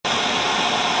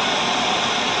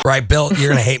Right, Bill, you're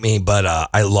going to hate me, but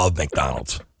I love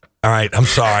McDonald's. All right, I'm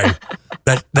sorry.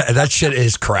 That shit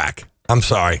is crack. I'm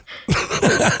sorry.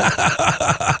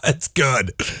 It's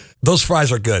good. Those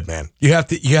fries are good, man. You have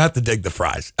to dig the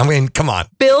fries. I mean, come on.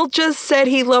 Bill just said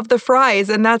he loved the fries,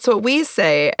 and that's what we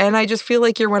say. And I just feel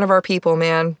like you're one of our people,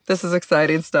 man. This is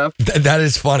exciting stuff. That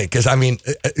is funny because, I mean,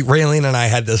 Raylene and I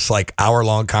had this like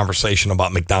hour-long conversation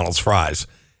about McDonald's fries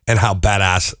and how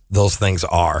badass those things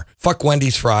are. Fuck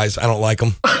Wendy's fries. I don't like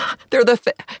them. They're the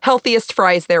healthiest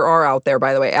fries there are out there,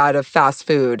 by the way, out of fast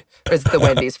food, is the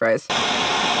Wendy's fries.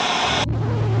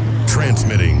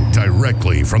 Transmitting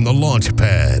directly from the launch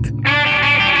pad.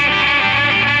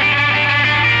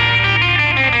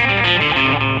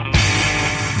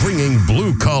 Bringing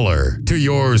blue collar to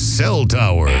your cell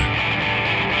tower.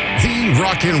 The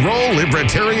rock and roll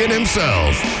libertarian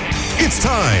himself. It's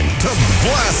time to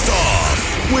blast off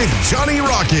with Johnny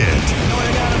Rocket. You know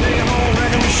you gotta dig an old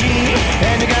record machine,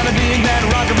 and you gotta dig that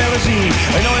rockabilly scene.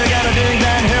 You know you gotta dig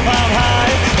that hip-hop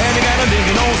high, and you gotta dig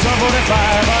an old Sub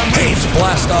 45. Hey, it's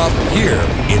Blast Off here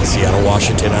in Seattle,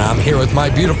 Washington, and I'm here with my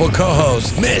beautiful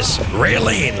co-host, Miss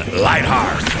Raylene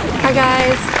Lightheart. Hi,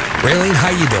 guys. Raylene, how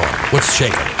you doing? What's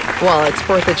shaking? Well, it's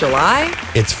 4th of July.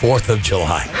 It's 4th of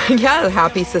July. Yeah,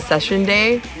 happy Secession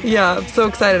Day. Yeah, I'm so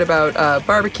excited about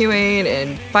barbecuing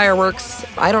and fireworks.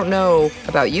 I don't know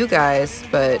about you guys,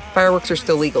 but fireworks are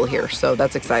still legal here, so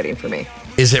that's exciting for me.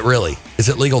 Is it really? Is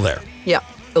it legal there? Yeah,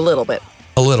 a little bit.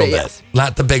 A little But bit. yes.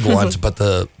 Not the big ones, but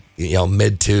the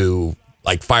mid to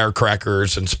like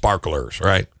firecrackers and sparklers,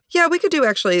 right? Yeah, we could do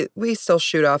actually. We still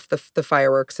shoot off the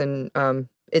fireworks, and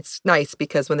it's nice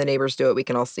because when the neighbors do it, we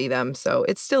can all see them. So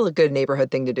it's still a good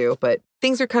neighborhood thing to do. But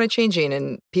things are kind of changing,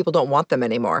 and people don't want them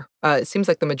anymore. It seems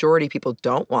like the majority of people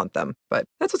don't want them, but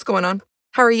that's what's going on.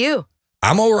 How are you?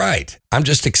 I'm all right. I'm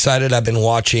just excited. I've been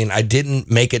watching. I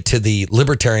didn't make it to the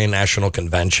Libertarian National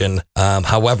Convention.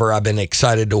 However, I've been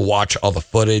excited to watch all the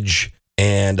footage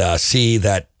and see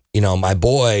that, my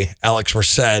boy, Alex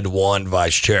Merced, won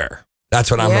vice chair. That's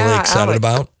what I'm really excited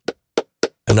about.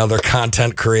 Another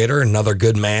content creator, another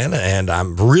good man. And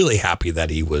I'm really happy that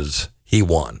he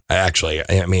won. I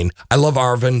love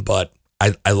Arvin, but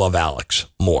I love Alex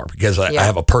more because I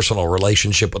have a personal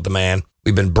relationship with the man.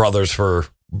 We've been brothers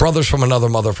from another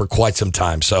mother for quite some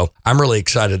time. So I'm really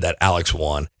excited that Alex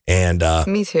won. And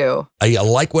Me too. I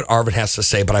like what Arvin has to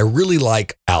say, but I really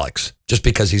like Alex just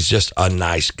because he's just a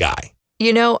nice guy.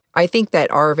 I think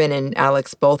that Arvin and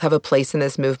Alex both have a place in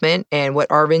this movement, and what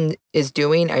Arvin is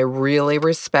doing, I really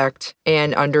respect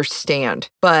and understand.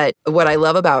 But what I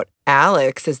love about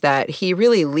Alex is that he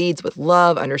really leads with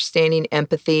love, understanding,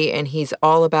 empathy, and he's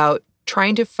all about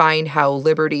trying to find how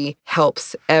liberty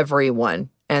helps everyone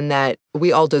and that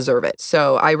we all deserve it.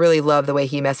 So I really love the way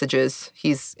he messages.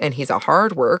 He's a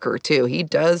hard worker too. He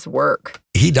does work.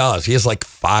 He does. He has like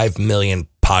 5 million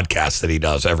podcasts that he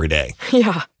does every day.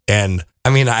 Yeah. And I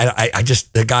mean,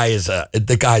 the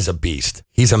guy's a beast.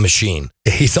 He's a machine.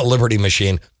 He's a liberty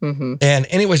machine. Mm-hmm. And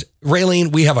anyways,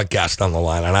 Raylene, we have a guest on the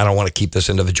line, and I don't want to keep this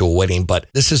individual waiting, but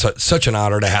this is such an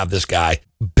honor to have this guy.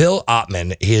 Bill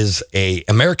Ottman is an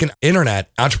American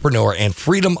internet entrepreneur and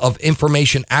freedom of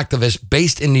information activist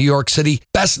based in New York City,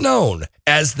 best known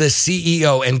as the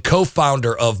CEO and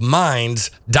co-founder of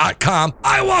Minds.com.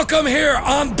 I welcome here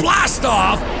on Blast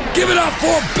Off. Give it up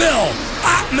for Bill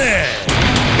Ottman.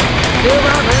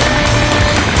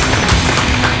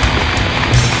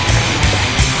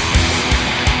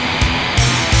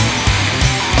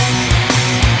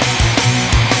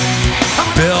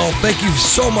 Bill, thank you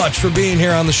so much for being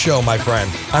here on the show, my friend,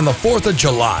 on the 4th of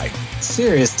July.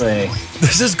 Seriously.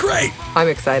 This is great. I'm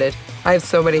excited. I have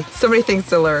so many things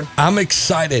to learn. I'm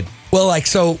excited. Well,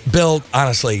 Bill,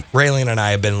 honestly, Raylene and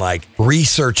I have been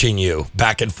researching you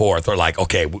back and forth. Or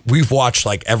okay, we've watched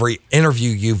every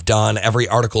interview you've done, every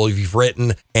article you've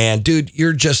written. And dude,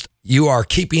 you are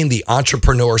keeping the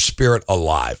entrepreneur spirit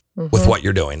alive with what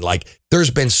you're doing.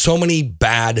 There's been so many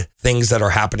bad things that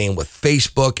are happening with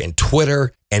Facebook and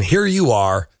Twitter. And here you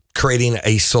are creating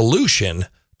a solution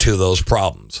to those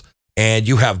problems. And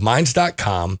you have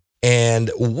Minds.com.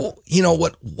 And what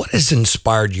has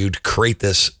inspired you to create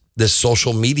this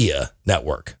social media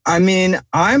network? I mean,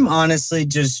 I'm honestly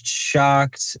just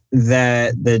shocked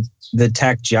that the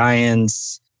tech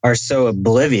giants are so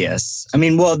oblivious. I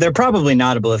mean, well, they're probably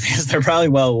not oblivious. They're probably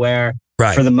well aware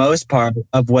for the most part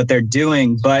of what they're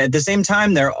doing. But at the same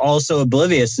time, they're also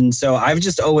oblivious. And so I've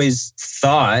just always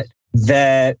thought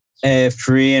that a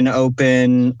free and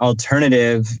open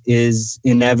alternative is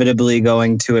inevitably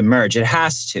going to emerge. It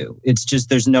has to. It's just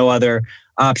there's no other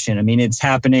option. I mean, it's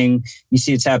happening. You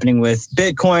see it's happening with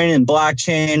Bitcoin and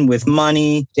blockchain, with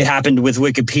money. It happened with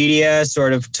Wikipedia,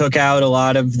 sort of took out a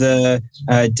lot of the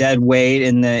dead weight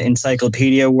in the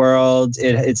encyclopedia world.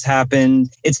 It's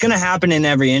happened. It's going to happen in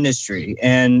every industry.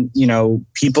 And,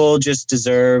 people just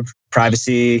deserve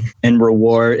privacy and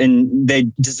reward, and they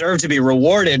deserve to be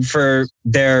rewarded for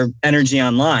their energy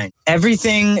online.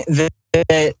 Everything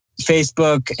that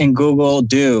Facebook and Google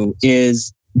do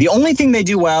is the only thing they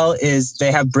do well is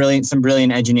they have some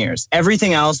brilliant engineers.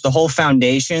 Everything else, the whole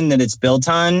foundation that it's built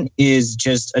on is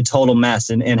just a total mess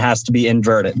and has to be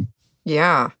inverted.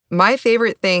 Yeah. My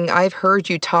favorite thing I've heard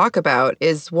you talk about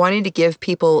is wanting to give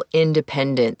people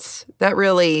independence. That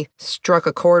really struck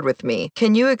a chord with me.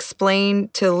 Can you explain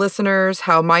to listeners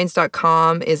how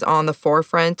Minds.com is on the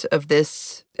forefront of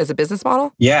this as a business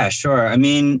model? Yeah, sure. I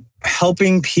mean,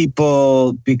 helping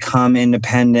people become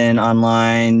independent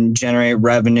online, generate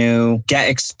revenue, get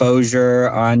exposure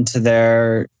onto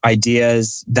their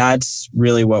ideas, that's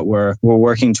really what we're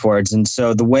working towards. And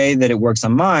so the way that it works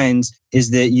on Minds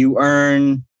is that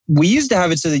we used to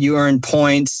have it so that you earn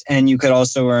points and you could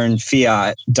also earn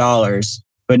fiat dollars.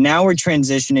 But now we're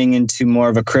transitioning into more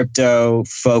of a crypto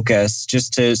focus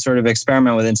just to sort of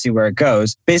experiment with it and see where it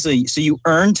goes. Basically, so you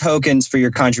earn tokens for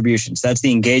your contributions. That's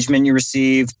the engagement you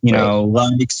receive,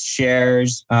 likes,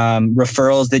 shares,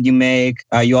 referrals that you make.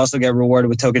 You also get rewarded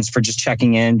with tokens for just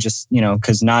checking in,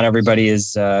 because not everybody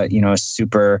is, a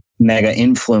super mega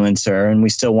influencer. And we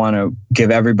still want to give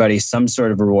everybody some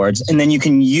sort of rewards. And then you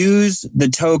can use the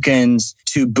tokens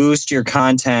to boost your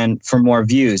content for more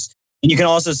views. And you can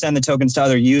also send the tokens to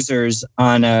other users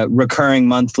on a recurring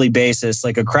monthly basis,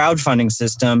 like a crowdfunding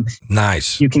system.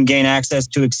 Nice. You can gain access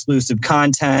to exclusive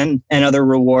content and other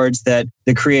rewards that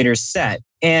the creators set.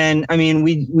 And I mean,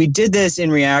 we did this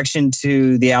in reaction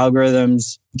to the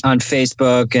algorithms on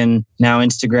Facebook and now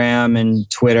Instagram and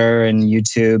Twitter and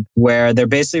YouTube, where they're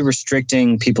basically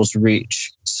restricting people's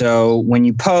reach. So when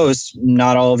you post,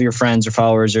 not all of your friends or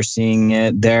followers are seeing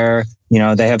it. They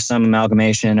have some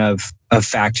amalgamation of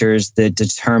factors that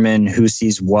determine who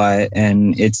sees what.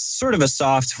 And it's sort of a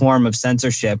soft form of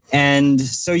censorship. And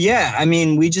so,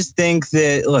 we just think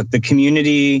that, look, the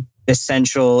community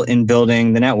essential in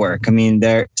building the network. I mean,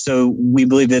 so we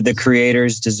believe that the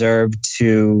creators deserve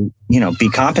to, be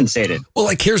compensated.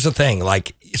 Well, here's the thing.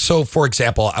 So for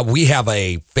example, we have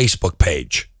a Facebook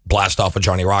page, Blast Off with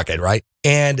Johnny Rocket, right?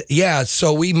 And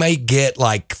so we may get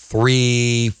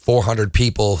 300-400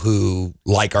 people who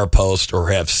like our post or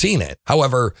have seen it.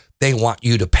 However, they want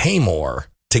you to pay more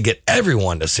to get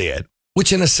everyone to see it,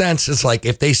 which in a sense is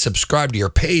if they subscribe to your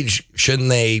page, shouldn't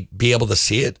they be able to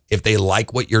see it if they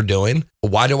like what you're doing?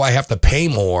 Why do I have to pay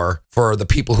more for the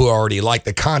people who already like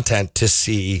the content to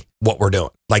see what we're doing?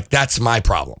 That's my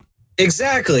problem.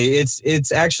 Exactly.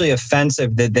 It's actually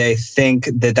offensive that they think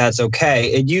that that's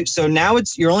okay. So now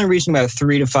you're only reaching about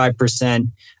 3 to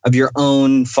 5% of your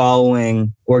own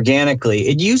following organically.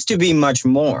 It used to be much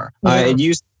more. Yeah.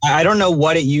 I don't know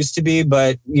what it used to be,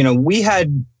 but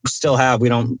still have.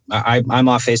 I'm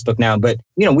off Facebook now, but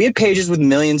we had pages with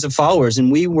millions of followers,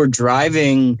 and we were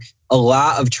driving a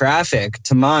lot of traffic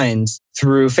to Minds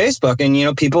through Facebook.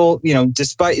 And, people,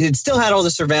 despite it still had all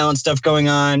the surveillance stuff going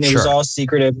on, it was all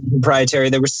secretive, proprietary.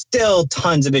 There were still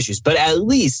tons of issues, but at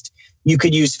least you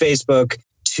could use Facebook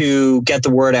to get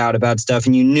the word out about stuff.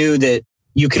 And you knew that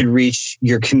you could reach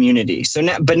your community. So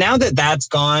now that that's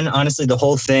gone, honestly, the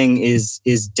whole thing is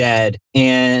dead.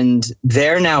 And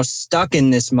they're now stuck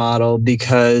in this model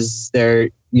because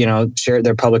they're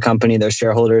their public company, their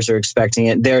shareholders are expecting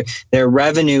it. Their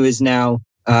revenue is now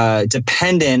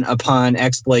dependent upon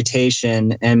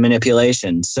exploitation and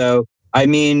manipulation. So,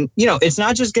 it's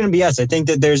not just going to be us. I think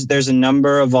that there's a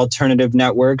number of alternative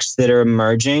networks that are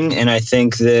emerging, and I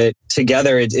think that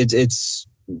together it's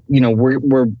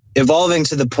we're evolving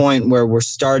to the point where we're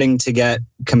starting to get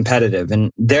competitive,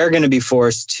 and they're going to be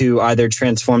forced to either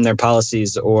transform their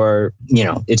policies or,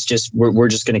 it's just, we're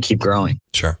just going to keep growing.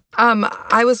 Sure.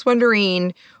 I was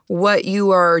wondering what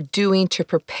you are doing to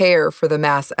prepare for the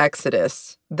mass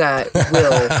exodus that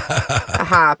will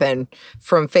happen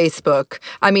from Facebook.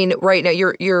 I mean, right now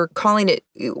you're calling it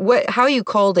how you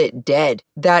called it dead.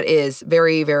 That is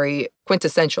very, very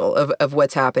quintessential of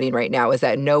what's happening right now, is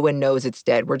that no one knows it's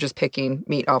dead. We're just picking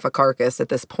meat off a carcass at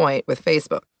this point with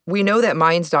Facebook. We know that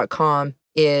Minds.com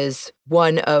is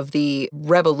one of the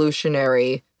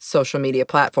revolutionary social media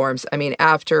platforms. I mean,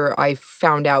 after I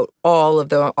found out all of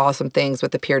the awesome things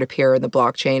with the peer-to-peer and the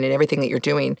blockchain and everything that you're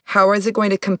doing, how is it going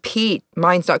to compete,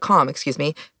 Minds.com,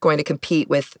 going to compete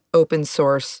with open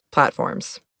source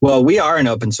platforms? Well, we are an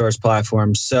open source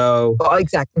platform. So,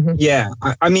 exactly. Mm-hmm. Yeah.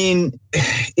 I mean,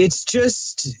 it's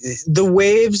just the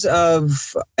waves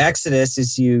of exodus,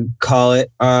 as you call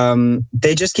it,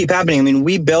 they just keep happening. I mean,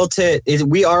 we built it.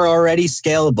 We are already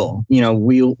scalable.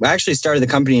 We actually started the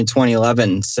company in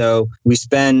 2011. So we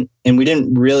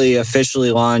didn't really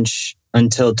officially launch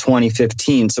until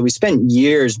 2015. So we spent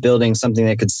years building something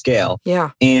that could scale.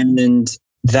 Yeah. And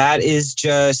that is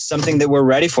just something that we're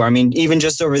ready for. I mean, even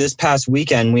just over this past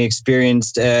weekend, we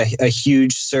experienced a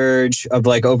huge surge of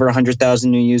like over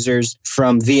 100,000 new users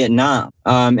from Vietnam.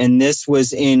 And this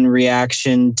was in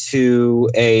reaction to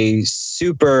a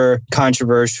super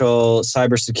controversial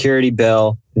cybersecurity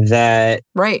bill that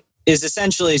is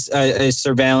essentially a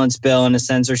surveillance bill and a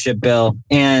censorship bill.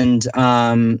 And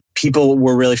people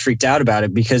were really freaked out about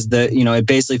it because it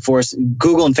basically forced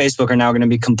Google and Facebook are now going to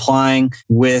be complying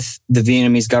with the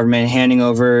Vietnamese government, handing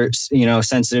over,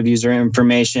 sensitive user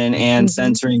information and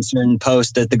censoring certain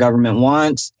posts that the government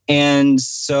wants. And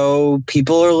so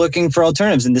people are looking for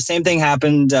alternatives. And the same thing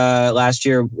happened last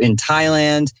year in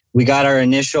Thailand. We got our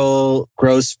initial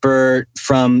growth spurt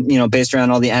from, based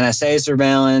around all the NSA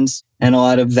surveillance and a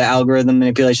lot of the algorithm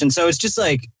manipulation. So it's just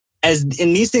like, and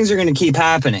these things are going to keep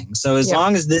happening. So as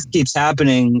long as this keeps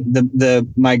happening, the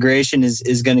migration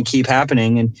is going to keep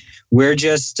happening. And we're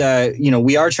just,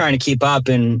 we are trying to keep up,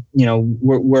 and,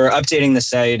 we're updating the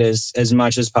site as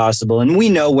much as possible. And we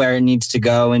know where it needs to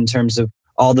go in terms of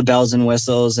all the bells and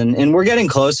whistles, and we're getting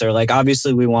closer. Like,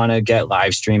 obviously we want to get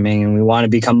live streaming, and we want to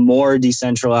become more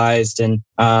decentralized and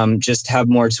just have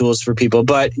more tools for people.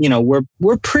 But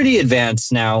we're pretty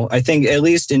advanced now. I think, at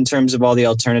least in terms of all the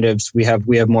alternatives, we have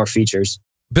more features.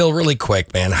 Bill, really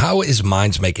quick, man, how is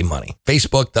Minds making money?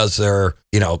 Facebook does their,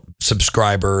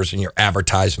 subscribers and your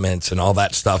advertisements and all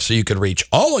that stuff, so you could reach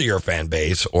all of your fan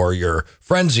base or your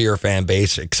friends of your fan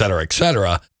base, et cetera, et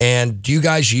cetera. And do you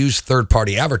guys use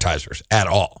third-party advertisers at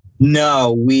all?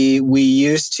 No, we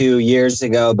used to years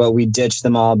ago, but we ditched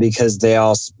them all because they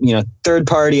all,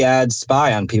 third-party ads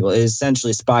spy on people. It's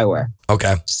essentially spyware.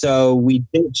 Okay. So we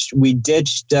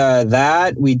ditched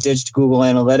that. We ditched Google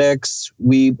Analytics.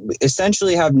 We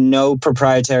essentially have no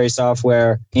proprietary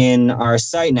software in our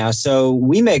site now. So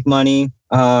we make money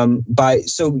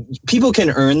so people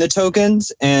can earn the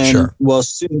tokens, and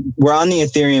soon, we're on the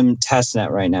Ethereum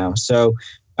testnet right now. So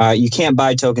you can't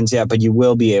buy tokens yet, but you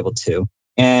will be able to.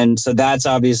 And so that's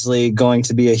obviously going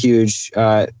to be a huge,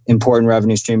 important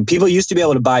revenue stream. People used to be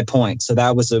able to buy points. So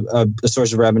that was a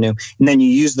source of revenue. And then you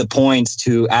use the points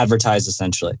to advertise,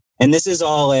 essentially. And this is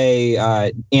all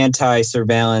a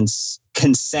anti-surveillance,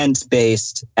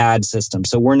 consent-based ad system.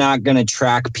 So we're not going to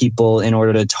track people in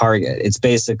order to target. It's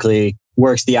basically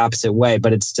works the opposite way,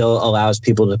 but it still allows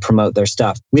people to promote their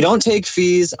stuff. We don't take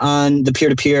fees on the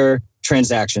peer-to-peer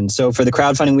transactions. So for the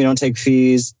crowdfunding, we don't take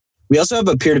fees. We also have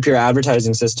a peer-to-peer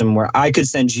advertising system where I could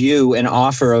send you an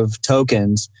offer of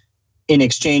tokens in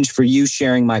exchange for you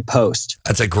sharing my post.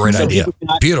 That's a great idea.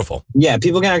 Beautiful. Yeah,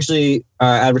 people can actually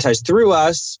advertise through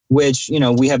us, which,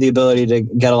 we have the ability to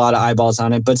get a lot of eyeballs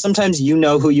on it. But sometimes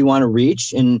who you want to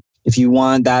reach. And if you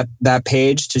want that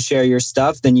page to share your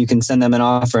stuff, then you can send them an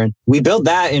offer. And we built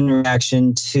that in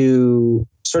reaction to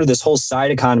sort of this whole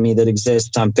side economy that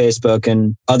exists on Facebook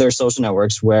and other social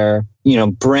networks where,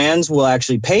 brands will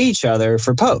actually pay each other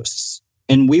for posts.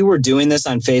 And we were doing this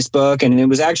on Facebook, and it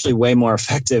was actually way more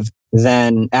effective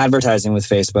than advertising with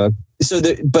Facebook.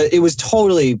 But it was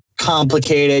totally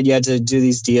complicated. You had to do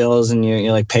these deals, and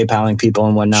you're like PayPaling people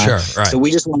and whatnot. Sure, right. So we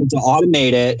just wanted to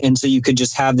automate it. And so you could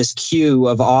just have this queue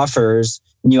of offers,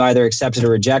 and you either accept it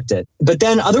or reject it. But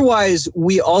then otherwise,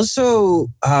 we also,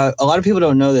 a lot of people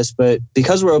don't know this, but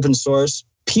because we're open source,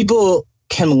 people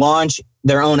can launch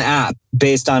their own app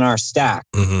based on our stack.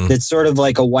 It's sort of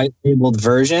like a white labeled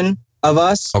version of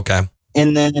us. Okay.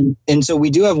 And so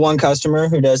we do have one customer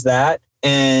who does that.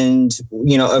 And,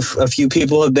 a few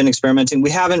people have been experimenting. We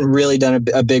haven't really done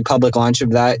a big public launch of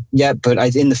that yet, but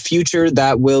in the future,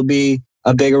 that will be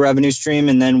a bigger revenue stream.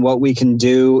 And then what we can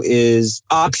do is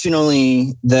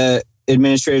optionally, the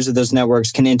administrators of those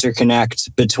networks can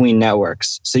interconnect between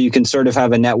networks. So you can sort of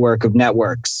have a network of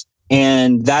networks.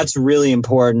 And that's really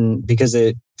important because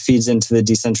it feeds into the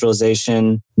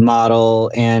decentralization model.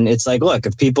 And it's like, look,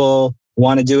 if people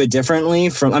want to do it differently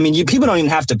people don't even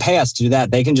have to pay us to do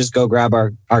that. They can just go grab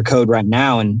our code right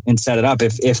now and set it up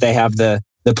if they have the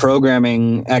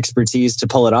programming expertise to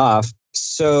pull it off.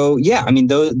 So yeah,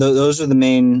 those are the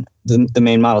main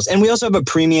models. And we also have a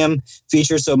premium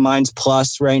feature. So Minds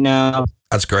Plus right now.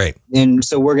 That's great. And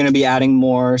so we're going to be adding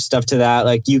more stuff to that.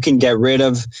 Like you can get rid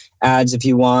of ads if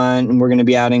you want. And we're going to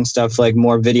be adding stuff like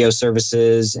more video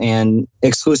services and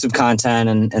exclusive content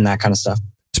and that kind of stuff.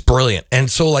 brilliant. And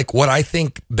so like what I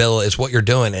think, Bill, is what you're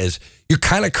doing is you're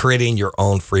kind of creating your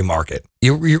own free market.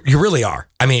 You really are.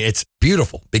 I mean, it's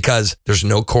beautiful because there's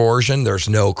no coercion. There's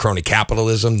no crony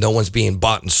capitalism. No one's being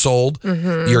bought and sold.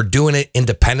 Mm-hmm. You're doing it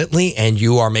independently and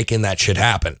you are making that shit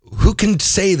happen. Who can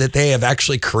say that they have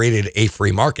actually created a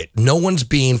free market? No one's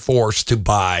being forced to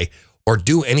buy or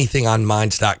do anything on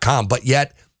Minds.com, but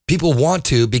yet people want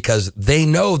to because they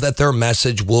know that their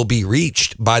message will be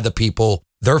reached by the people,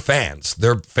 their fans,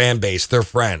 their fan base, their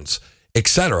friends,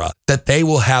 etc., that they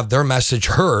will have their message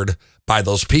heard by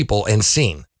those people and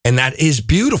seen. And that is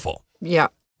beautiful. Yeah.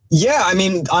 Yeah. I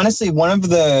mean, honestly, one of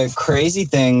the crazy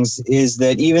things is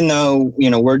that even though,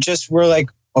 we're like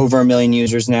over 1 million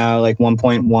users now, like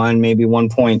 1.1, maybe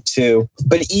 1.2.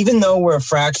 But even though we're a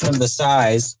fraction of the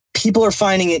size, people are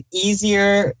finding it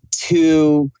easier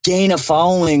to gain a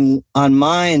following on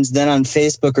Minds than on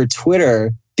Facebook or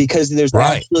Twitter because there's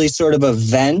actually sort of a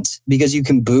vent because you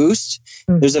can boost.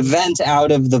 Mm-hmm. There's a vent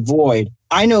out of the void.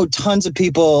 I know tons of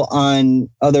people on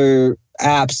other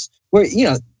apps where,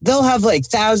 they'll have like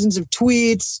thousands of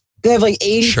tweets. They have like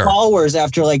 80 followers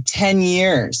after like 10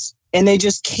 years. And they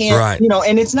just can't,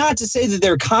 and it's not to say that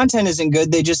their content isn't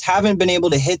good. They just haven't been able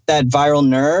to hit that viral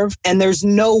nerve. And there's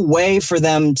no way for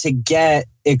them to get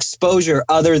exposure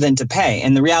other than to pay.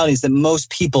 And the reality is that most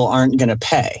people aren't going to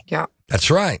pay. Yeah, that's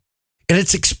right. And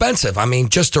it's expensive. I mean,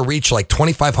 just to reach like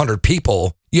 2,500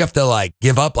 people, you have to like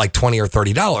give up like $20 or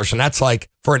 $30. And that's like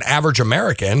for an average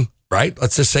American, right?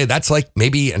 Let's just say that's like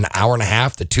maybe an hour and a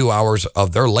half to 2 hours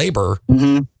of their labor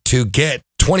to get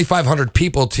 2,500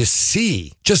 people to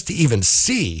see, just to even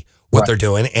see what they're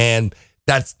doing. And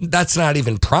that's not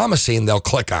even promising they'll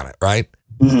click on it, right?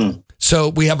 Mm-hmm.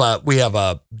 So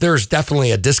there's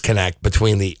definitely a disconnect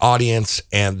between the audience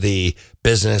and the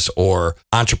business or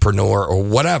entrepreneur or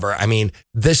whatever. I mean,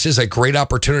 this is a great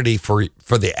opportunity for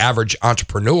the average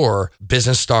entrepreneur,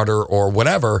 business starter or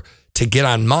whatever to get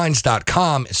on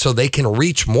Minds.com so they can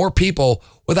reach more people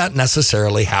without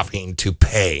necessarily having to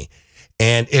pay.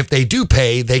 And if they do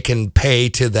pay, they can pay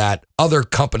to that other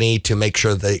company to make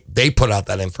sure they put out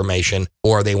that information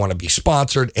or they want to be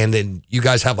sponsored. And then you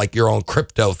guys have like your own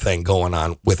crypto thing going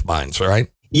on with Minds, right?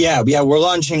 Yeah. We're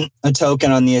launching a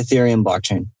token on the Ethereum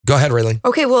blockchain. Go ahead, Raylene.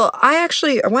 Okay, well, I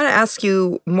want to ask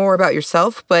you more about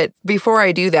yourself. But before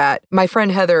I do that, my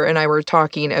friend Heather and I were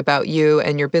talking about you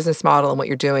and your business model and what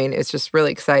you're doing. It's just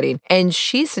really exciting. And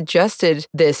she suggested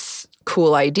this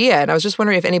cool idea. And I was just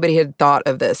wondering if anybody had thought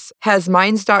of this. Has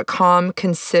Minds.com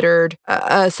considered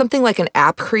something like an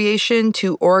app creation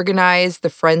to organize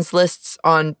the friends lists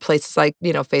on places like,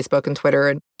 Facebook and Twitter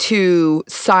and to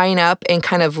sign up and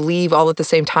kind of leave all at the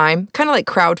same time? Kind of like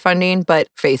crowdfunding, but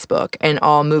Facebook and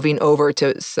all moving over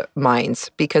to Minds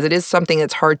because it is something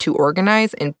that's hard to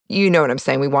organize. And you know what I'm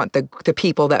saying? We want the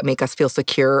people that make us feel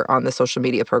secure on the social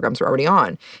media programs we're already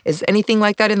on. Is anything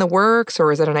like that in the works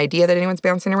or is that an idea that anyone's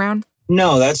bouncing around?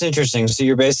 No, that's interesting. So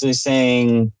you're basically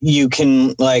saying you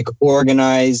can like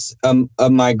organize a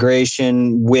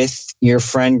migration with your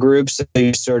friend groups. So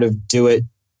you sort of do it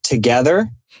together.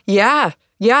 Yeah.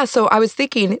 Yeah. So I was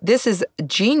thinking this is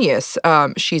genius.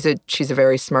 She's a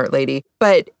very smart lady,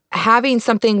 but having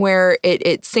something where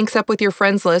it syncs up with your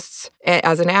friends lists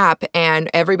as an app and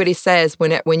everybody says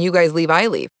when you guys leave, I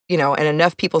leave, and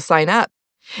enough people sign up.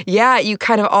 Yeah, you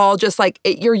kind of all just like,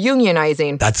 you're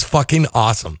unionizing. That's fucking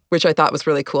awesome. Which I thought was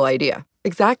really cool idea.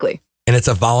 Exactly. And it's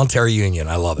a voluntary union.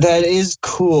 I love it. That is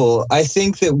cool. I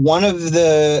think that one of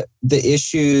the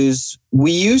issues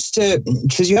we used to,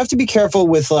 because you have to be careful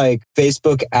with like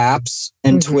Facebook apps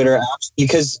and Twitter apps,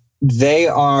 because they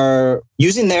are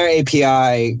using their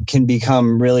API can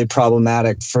become really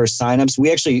problematic for signups.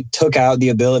 We actually took out the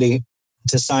ability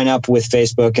to sign up with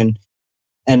Facebook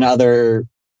and other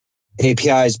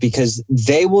APIs because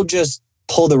they will just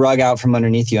pull the rug out from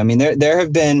underneath you. I mean, there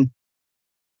have been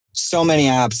so many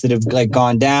apps that have like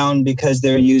gone down because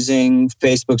they're using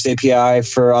Facebook's API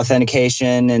for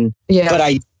authentication. But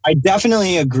I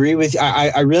definitely agree with you.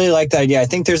 I really like that idea. I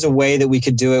think there's a way that we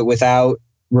could do it without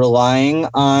relying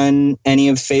on any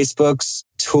of Facebook's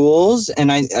tools. And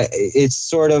it's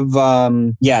sort of,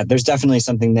 there's definitely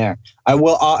something there.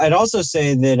 I'd also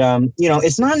say that,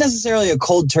 it's not necessarily a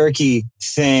cold turkey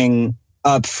thing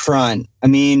up front. I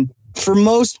mean, for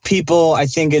most people, I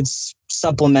think it's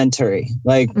supplementary.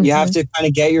 Like you have to kind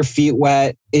of get your feet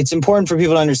wet. It's important for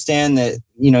people to understand that,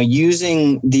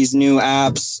 using these new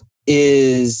apps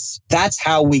that's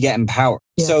how we get empowered.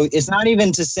 Yeah. So it's not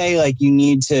even to say like you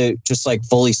need to just like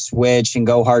fully switch and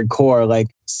go hardcore. Like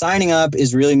signing up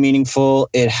is really meaningful.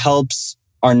 It helps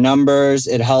our numbers.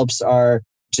 It helps our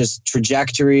just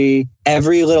trajectory.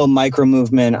 Every little micro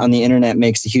movement on the internet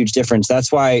makes a huge difference.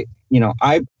 That's why,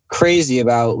 I'm crazy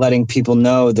about letting people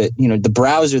know that, the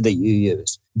browser that you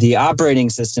use, the operating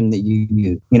system that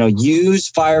you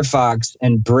use Firefox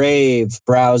and Brave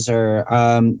browser,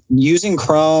 using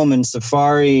Chrome and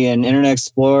Safari and Internet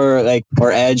Explorer,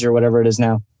 or Edge or whatever it is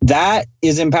now. That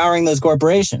is empowering those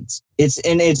corporations.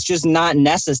 It's just not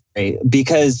necessary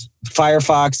because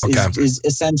Firefox is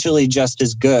essentially just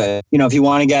as good. If you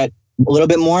want to get a little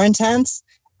bit more intense,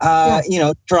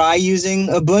 try using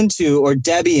Ubuntu or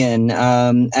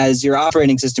Debian as your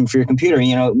operating system for your computer.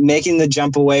 Making the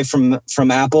jump away from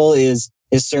Apple is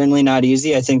certainly not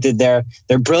easy. I think that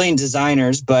they're brilliant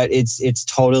designers, but it's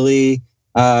totally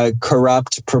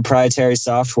corrupt proprietary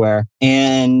software.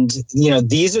 And,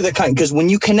 these are the kind, because when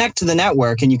you connect to the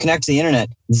network and you connect to the internet,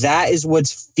 that is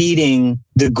what's feeding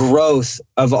the growth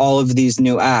of all of these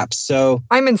new apps. So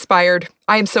I'm inspired.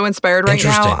 I am so inspired right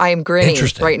now. I am grinning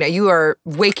right now. You are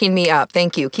waking me up.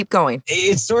 Thank you. Keep going.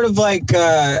 It's sort of like,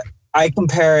 I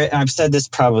compare it, and I've said this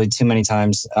probably too many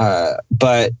times,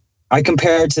 but I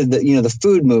compare it to the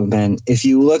food movement. If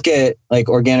you look at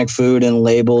organic food and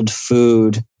labeled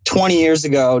food, 20 years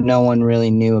ago, no one really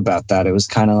knew about that. It was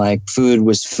kind of like food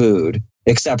was food,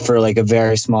 except for a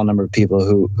very small number of people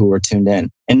who were tuned in.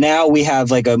 And now we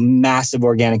have a massive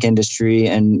organic industry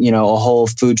and, a whole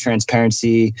food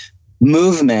transparency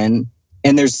movement.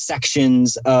 And there's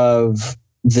sections of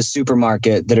the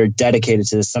supermarket that are dedicated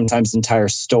to this, sometimes entire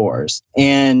stores.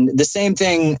 And the same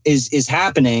thing is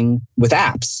happening with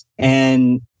apps.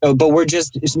 But we're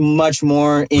just much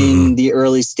more in the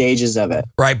early stages of it.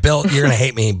 Right, Bill, you're going to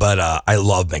hate me, but I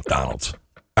love McDonald's.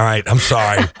 All right, I'm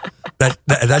sorry.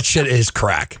 That shit is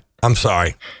crack. I'm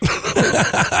sorry.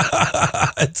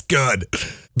 It's good.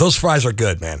 Those fries are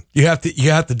good, man. You have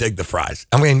to dig the fries.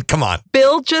 I mean, come on.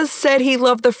 Bill just said he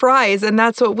loved the fries, and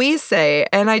that's what we say.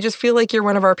 And I just feel like you're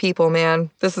one of our people,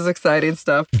 man. This is exciting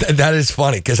stuff. That is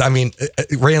funny because,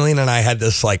 Raylene and I had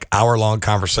this hour-long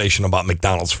conversation about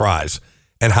McDonald's fries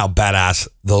and how badass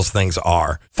those things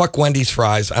are. Fuck Wendy's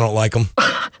fries. I don't like them.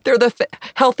 They're the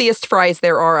healthiest fries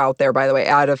there are out there, by the way,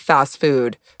 out of fast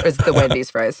food, is the Wendy's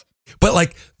fries.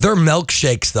 But their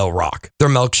milkshakes, though, rock. Their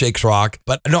milkshakes rock.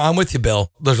 But no, I'm with you,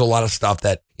 Bill. There's a lot of stuff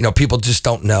that, people just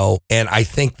don't know. And I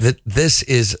think that this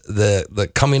is the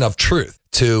coming of truth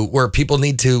to where people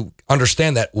need to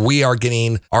understand that we are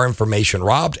getting our information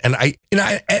robbed. And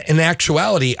in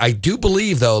actuality, I do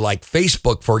believe, though,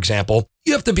 Facebook, for example,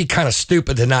 you have to be kind of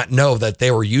stupid to not know that they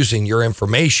were using your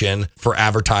information for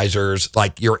advertisers,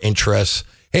 your interests.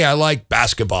 Hey, I like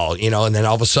basketball, and then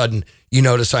all of a sudden you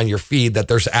notice on your feed that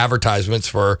there's advertisements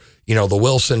for, the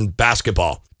Wilson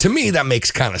basketball. To me, that makes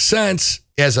kind of sense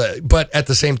but at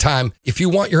the same time, if you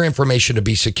want your information to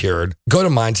be secured, go to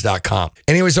Minds.com.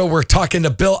 Anyways, we're talking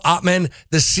to Bill Ottman,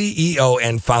 the CEO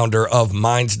and founder of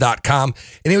Minds.com.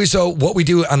 Anyways, what we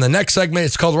do on the next segment,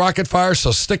 it's called Rocket Fire. So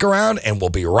stick around and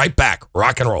we'll be right back.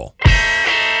 Rock and roll.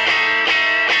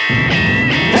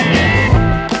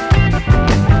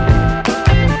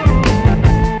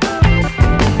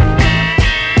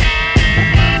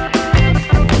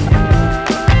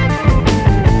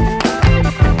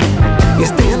 You're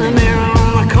standing there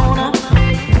on the corner.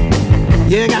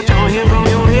 You got your hands on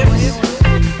your hips.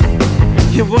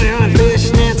 You're wearing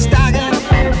fishnet stockings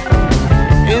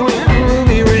and with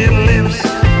ruby red lips.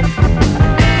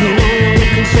 You know you're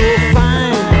looking so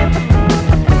fine.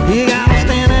 You got them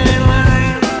standing in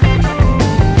line.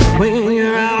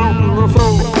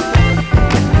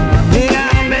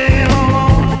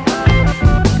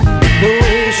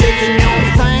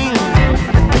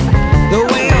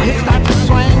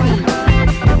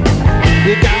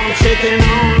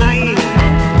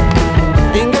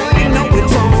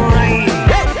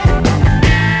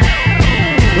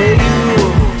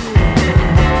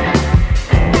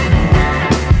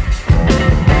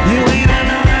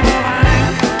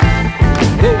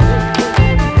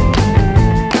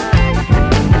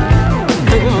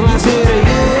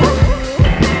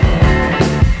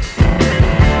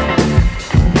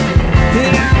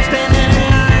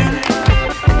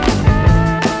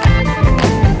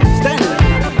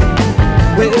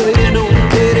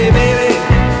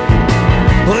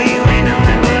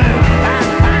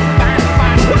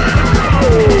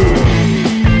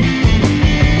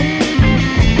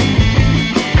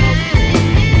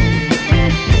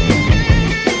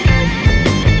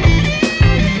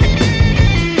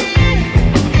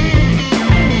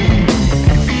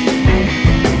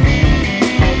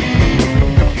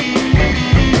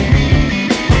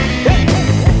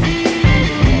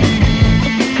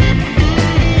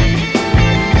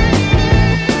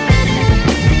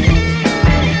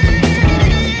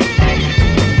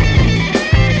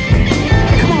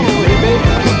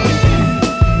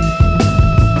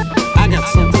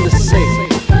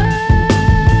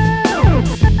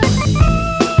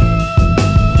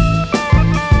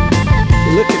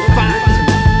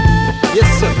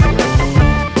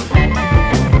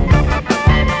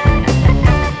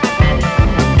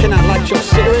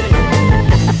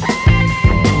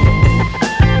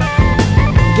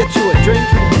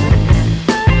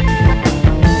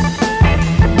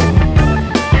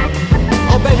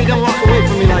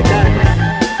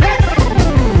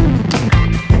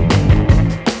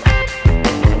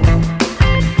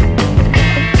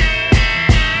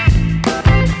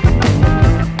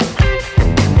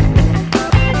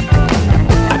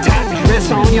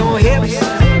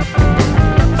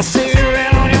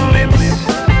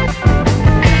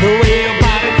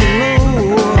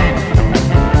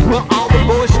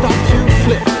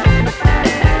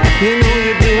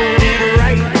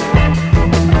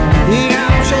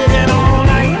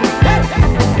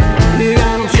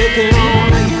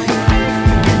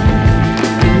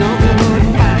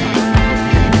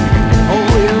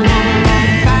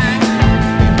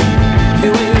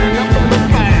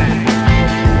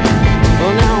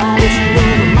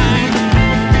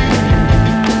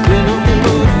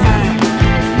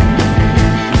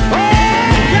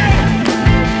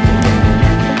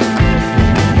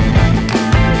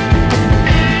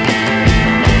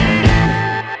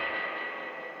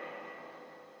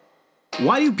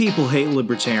 Why do people hate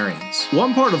libertarians?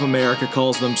 One part of America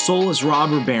calls them soulless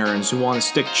robber barons who want to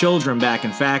stick children back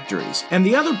in factories, and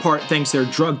the other part thinks they're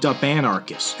drugged up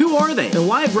anarchists. Who are they? And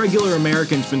why have regular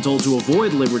Americans been told to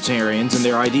avoid libertarians and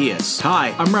their ideas?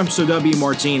 Hi, I'm Remso W.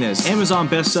 Martinez, Amazon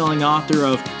best-selling author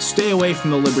of Stay Away from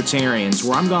the Libertarians,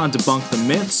 where I'm going to debunk the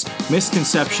myths,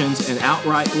 misconceptions, and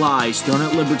outright lies thrown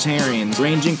at libertarians,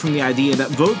 ranging from the idea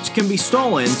that votes can be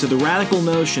stolen to the radical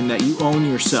notion that you own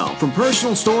yourself. From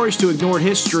personal stories to ignored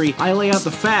history, I lay out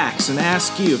the facts and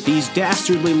ask you if these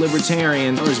dastardly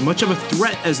libertarians are as much of a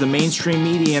threat as the mainstream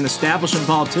media and establishment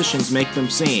politicians make them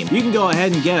seem. You can go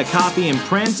ahead and get a copy in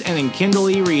print and in Kindle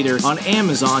e-reader on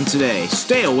Amazon today.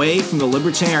 Stay Away from the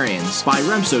Libertarians by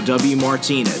Remso W.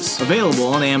 Martinez. Available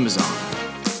on Amazon.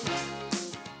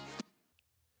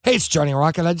 Hey, it's Johnny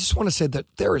Rocket. I just want to say that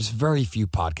there is very few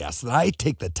podcasts that I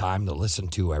take the time to listen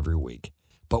to every week.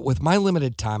 But with my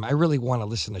limited time, I really want to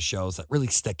listen to shows that really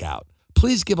stick out.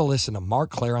 Please give a listen to Mark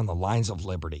Claire on the Lines of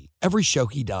Liberty. Every show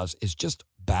he does is just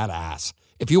badass.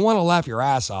 If you want to laugh your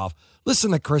ass off,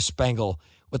 listen to Chris Spangle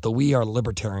with the We Are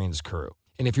Libertarians crew.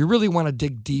 And if you really want to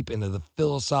dig deep into the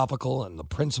philosophical and the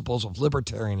principles of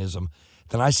libertarianism,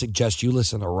 then I suggest you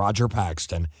listen to Roger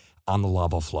Paxton on The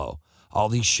Lava Flow. All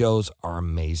these shows are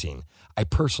amazing. I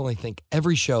personally think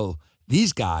every show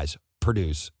these guys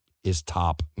produce is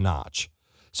top notch.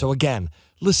 So again,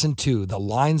 listen to The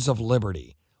Lines of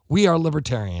Liberty, We Are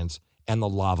Libertarians, and The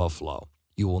Lava Flow.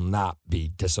 You will not be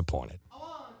disappointed. 1,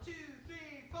 2, 3,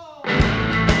 4.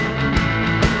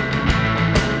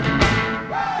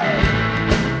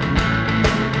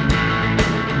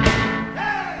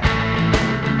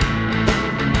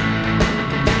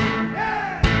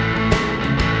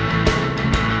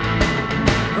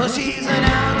 Well, she's an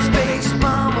outer space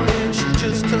mama and she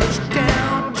just touched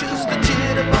down. Just a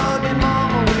jitterbugging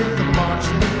mama with a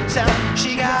Martian sound.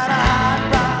 She got a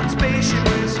hot rod spaceship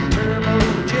with some turbo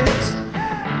jets,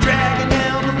 dragging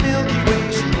down the Milky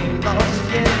Way. She ain't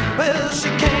lost yet. Well, she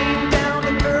came down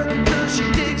to Earth because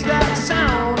she digs that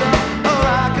sound of a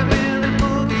rockabilly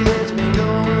boogie that's been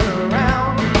going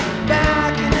around.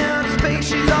 Back in outer space,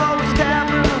 she's always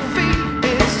tapping her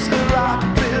feet. It's the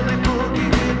rockabilly boogie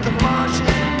with the Martian.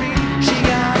 She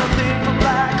got a thing for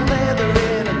black leather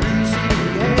and a greasy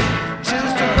hair.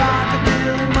 Just a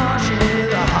rockabilly Martian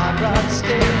with a hot rod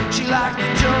stare. She likes to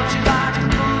jump, she likes to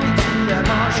boogie to that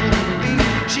Martian beat.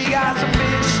 She got some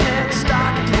fishnet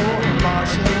stockings for her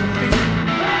Martian feet.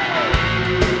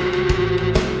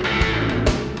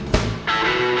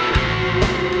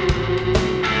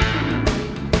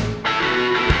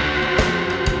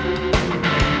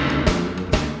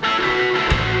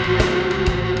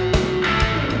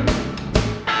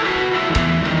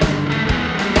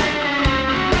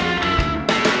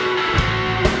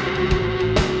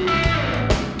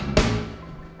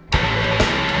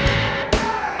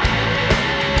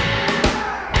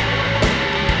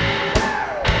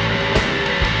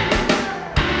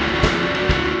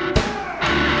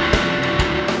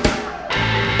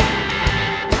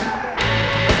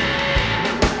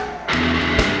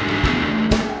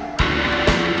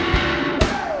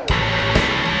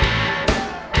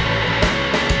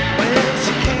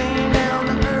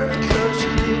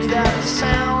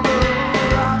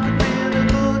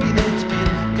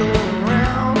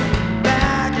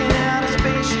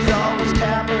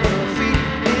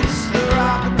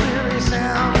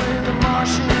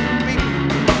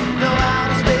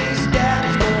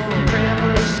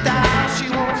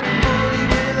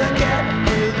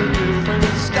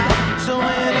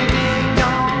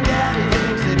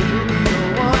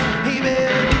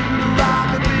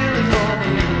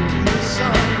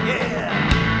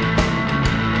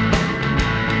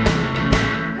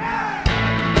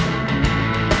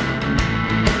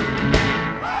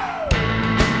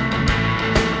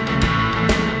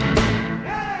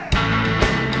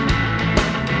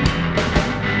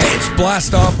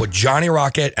 Blast Off with Johnny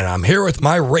Rocket, and I'm here with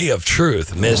my ray of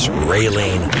truth, Miss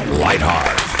Raylene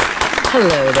Lightheart.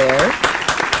 Hello there.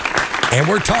 And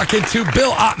we're talking to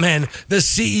Bill Ottman, the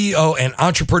CEO and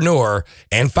entrepreneur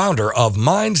and founder of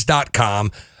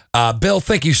Minds.com. Bill,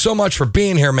 thank you so much for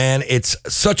being here, man. It's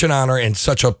such an honor and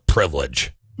such a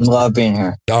privilege. Love being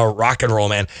here. Oh, rock and roll,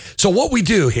 man. So what we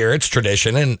do here, it's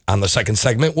tradition, and on the second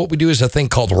segment, what we do is a thing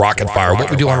called Rocket Fire.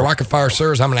 What we do on Rocket Fire,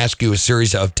 sir, is I'm going to ask you a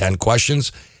series of 10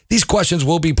 questions. These questions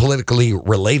will be politically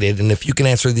related, and if you can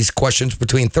answer these questions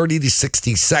between 30 to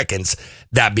 60 seconds,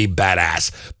 that'd be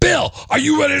badass. Bill, are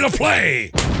you ready to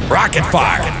play? Rocket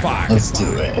Fire. Let's do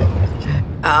it.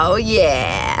 Oh,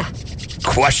 yeah.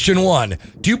 Question 1.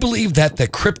 Do you believe that the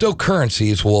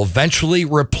cryptocurrencies will eventually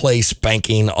replace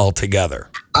banking altogether?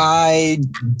 I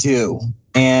do.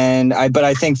 But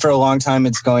I think for a long time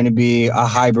it's going to be a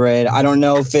hybrid. I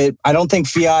don't think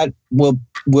fiat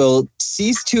will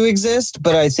cease to exist,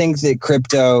 but I think that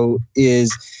crypto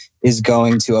is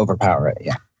going to overpower it.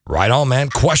 Yeah. Right on, man.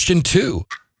 Question 2.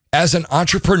 As an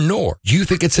entrepreneur, do you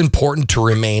think it's important to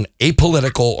remain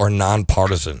apolitical or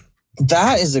nonpartisan?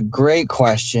 That is a great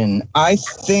question. I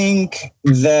think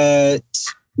that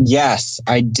yes,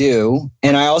 I do.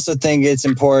 And I also think it's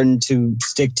important to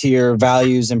stick to your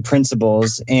values and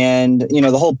principles. And,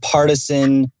 the whole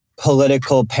partisan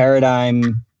political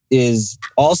paradigm is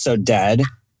also dead.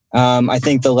 I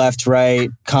think the left-right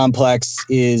complex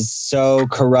is so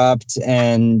corrupt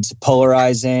and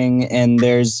polarizing, and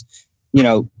there's,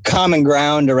 common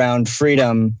ground around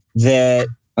freedom that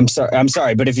I'm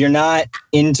sorry, but if you're not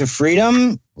into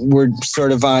freedom, we're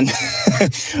sort of on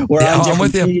on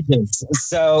different pages.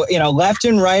 So, left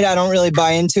and right, I don't really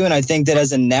buy into. And I think that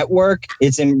as a network,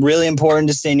 it's really important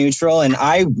to stay neutral. And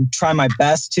I try my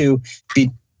best to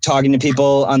be talking to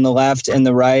people on the left and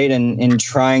the right and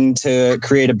trying to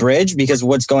create a bridge, because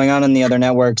what's going on the other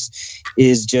networks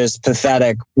is just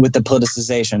pathetic with the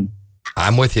politicization.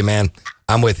 I'm with you, man.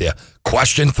 I'm with you.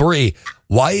 Question 3.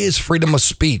 Why is freedom of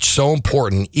speech so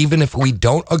important, even if we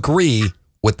don't agree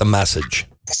with the message?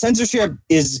 Censorship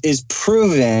is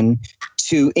proven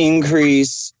to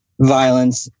increase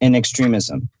violence and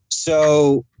extremism.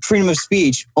 So freedom of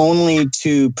speech only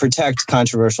to protect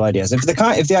controversial ideas. If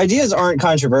the ideas aren't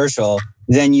controversial,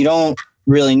 then you don't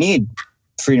really need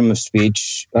freedom of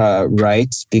speech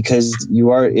rights, because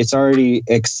it's already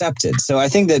accepted. So I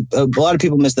think that a lot of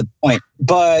people miss the point.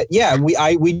 But yeah,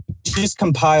 we just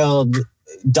compiled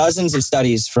dozens of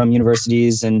studies from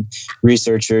universities and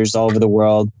researchers all over the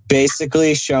world,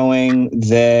 basically showing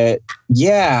that,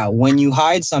 when you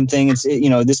hide something,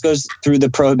 this goes through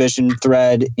the prohibition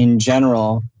thread in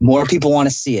general, more people want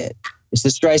to see it. It's the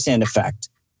Streisand effect.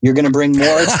 You're going to bring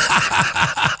more.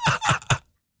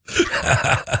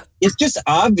 It's just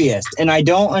obvious. And I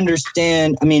don't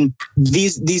understand. I mean,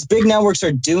 these big networks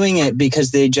are doing it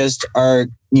because they just are,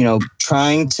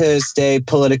 trying to stay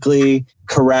politically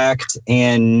correct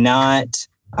and not,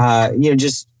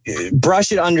 just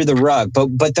brush it under the rug.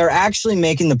 But they're actually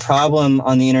making the problem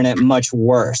on the internet much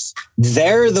worse.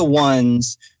 They're the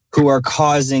ones who are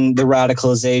causing the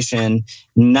radicalization,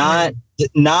 not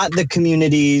the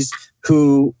communities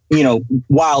who,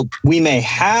 while we may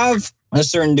have a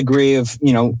certain degree of,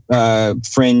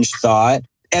 fringe thought,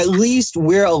 at least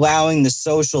we're allowing the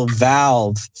social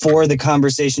valve for the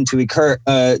conversation to occur.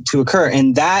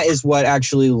 And that is what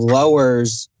actually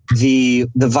lowers the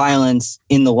violence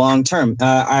in the long term.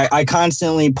 I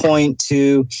constantly point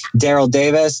to Daryl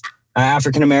Davis, an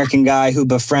African-American guy who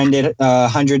befriended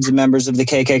hundreds of members of the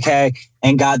KKK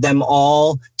and got them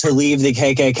all to leave the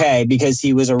KKK because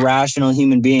he was a rational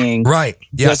human being. Right.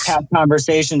 Yes. Just have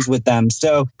conversations with them.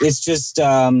 So it's just,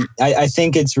 I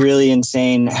think it's really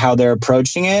insane how they're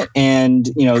approaching it. And,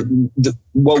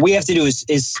 what we have to do is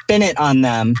spin it on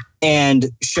them and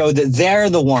show that they're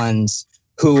the ones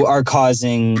who are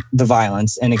causing the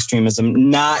violence and extremism,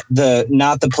 not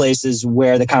the places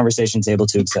where the conversation is able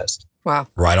to exist. Wow.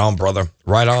 Right on, brother.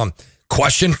 Right on.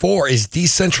 Question 4, is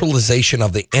decentralization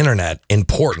of the internet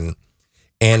important?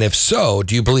 And if so,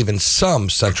 do you believe in some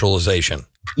centralization?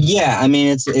 Yeah, I mean,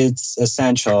 it's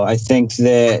essential. I think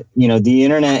that, the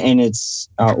internet in its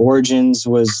origins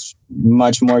was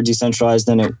much more decentralized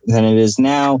than it is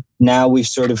now. Now we've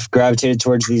sort of gravitated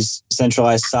towards these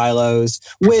centralized silos,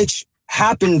 which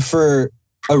happened for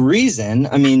a reason.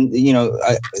 I mean,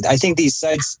 I think these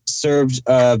sites served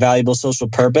a valuable social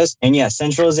purpose. And yes,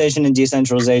 centralization and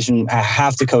decentralization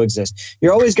have to coexist.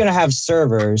 You're always going to have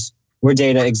servers where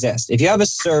data exists. If you have a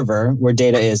server where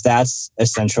data is, that's a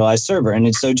centralized server.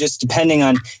 And so just depending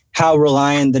on how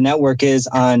reliant the network is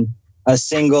on a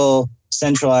single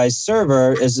centralized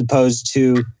server, as opposed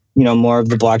to, more of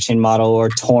the blockchain model or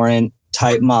torrent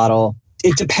type model,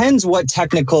 it depends what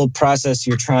technical process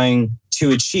you're trying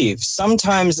to achieve.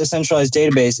 Sometimes a centralized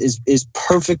database is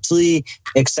perfectly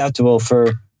acceptable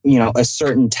for, a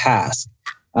certain task.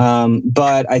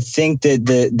 But I think that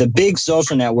the big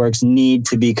social networks need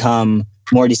to become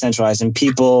more decentralized, and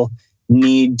people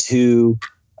need to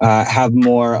have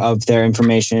more of their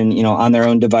information, on their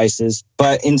own devices.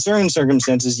 But in certain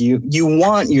circumstances, you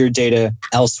want your data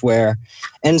elsewhere.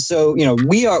 And so,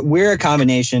 we're a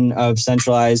combination of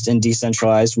centralized and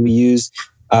decentralized. We use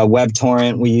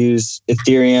WebTorrent, we use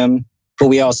Ethereum, but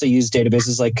we also use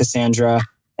databases like Cassandra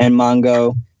and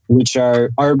Mongo, which are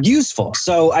useful.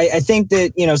 So I think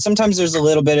that, sometimes there's a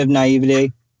little bit of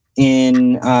naivety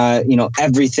in,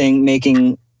 everything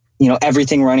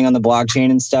running on the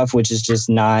blockchain and stuff, which is just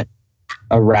not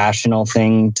a rational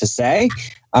thing to say.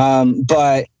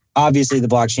 But obviously the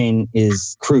blockchain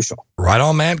is crucial. Right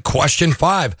on, man. Question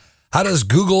 5. How does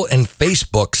Google and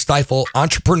Facebook stifle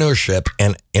entrepreneurship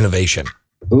and innovation?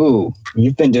 Ooh,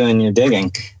 you've been doing your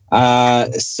digging.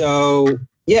 So,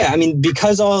 yeah, I mean,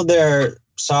 because all their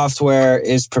software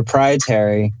is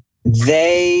proprietary,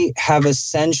 they have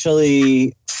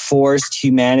essentially forced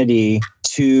humanity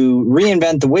to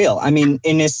reinvent the wheel. I mean,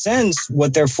 in a sense,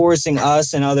 what they're forcing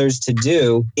us and others to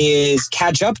do is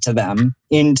catch up to them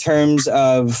in terms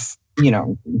of,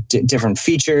 different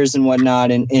features and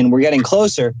whatnot. And we're getting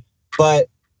closer. But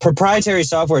proprietary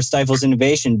software stifles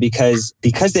innovation because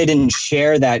they didn't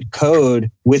share that code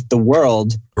with the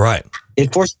world. Right.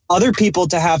 It forced other people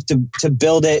to have to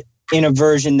build it in a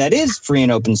version that is free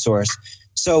and open source.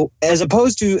 So as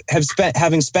opposed to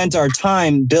having spent our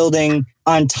time building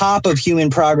on top of human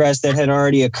progress that had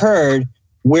already occurred,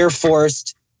 we're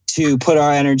forced to put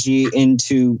our energy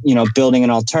into, building an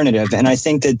alternative. And I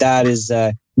think that is,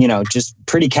 just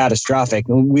pretty catastrophic.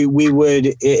 We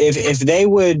would, if they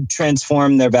would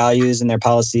transform their values and their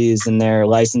policies and their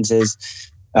licenses,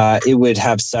 it would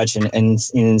have such an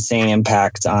insane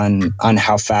impact on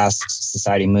how fast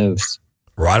society moves.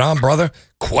 Right on, brother.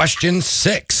 Question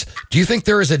 6. Do you think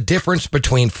there is a difference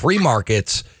between free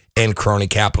markets and crony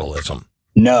capitalism?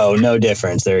 No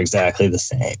difference. They're exactly the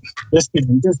same. Just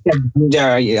kidding.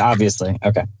 Yeah, obviously.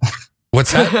 Okay.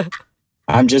 What's that?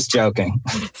 I'm just joking.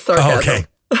 Sarcasm. Okay.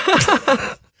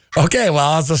 Okay,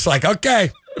 well, I was just like,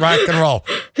 okay, rock and roll.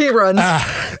 He runs.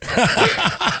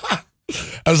 I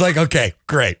was like, okay,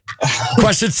 great.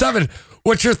 Question 7.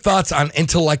 What's your thoughts on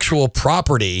intellectual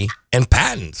property and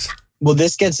patents? Well,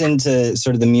 this gets into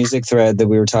sort of the music thread that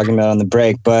we were talking about on the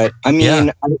break. But I mean,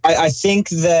 yeah. I think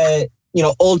that,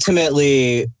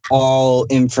 ultimately all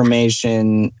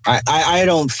information, I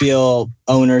don't feel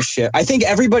ownership. I think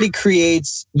everybody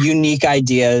creates unique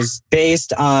ideas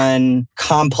based on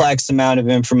complex amount of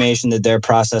information that they're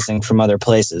processing from other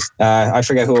places. I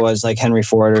forget who it was, like Henry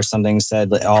Ford or something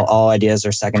said all ideas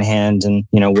are secondhand and,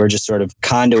 we're just sort of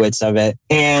conduits of it.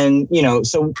 And,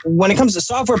 so when it comes to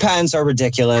software, patents are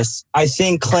ridiculous. I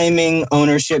think claiming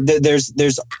ownership,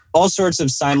 there's all sorts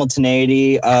of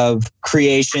simultaneity of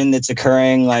creation that's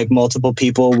occurring, like multiple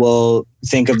people will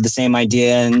think of the same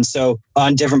idea. And so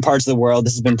on different parts of the world,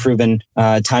 this has been proven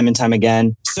time and time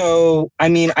again. So, I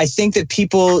mean, I think that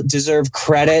people deserve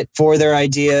credit for their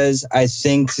ideas. I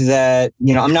think that,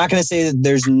 I'm not going to say that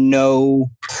there's no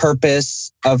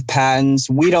purpose of patents.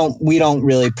 We don't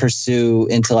really pursue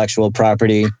intellectual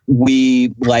property.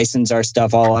 We license our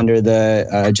stuff all under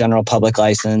the general public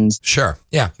license. Sure.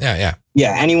 Yeah.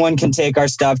 Yeah, anyone can take our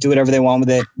stuff, do whatever they want with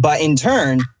it. But in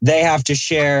turn, they have to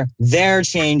share their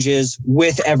changes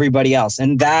with everybody else.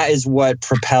 And that is what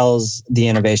propels the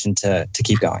innovation to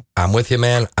keep going. I'm with you,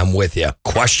 man. I'm with you.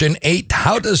 Question 8.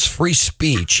 How does free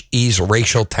speech ease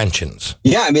racial tensions?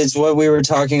 Yeah, I mean, it's what we were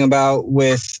talking about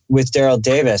with Daryl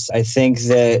Davis. I think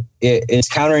that it's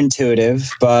counterintuitive,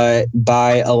 but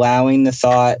by allowing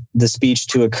the speech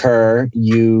to occur,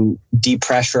 you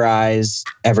depressurize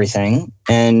everything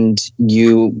and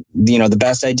the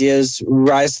best ideas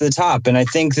rise to the top. And I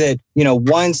think that,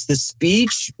 once the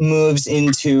speech moves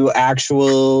into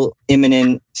actual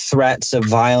imminent threats of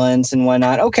violence and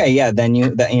whatnot, okay, yeah,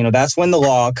 then that's when the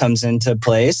law comes into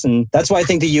place. And that's why I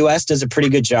think the US does a pretty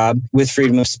good job with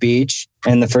freedom of speech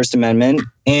and the First Amendment.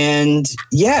 And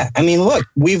yeah, I mean, look,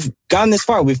 we've gone this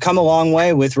far. We've come a long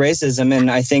way with racism. And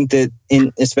I think that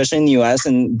especially in the US,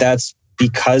 and that's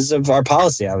because of our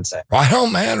policy, I would say. Right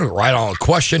on, man. Right on.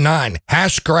 Question 9.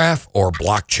 Hashgraph or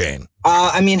blockchain?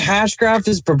 Hashgraph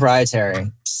is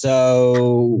proprietary.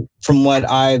 So from what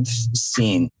I've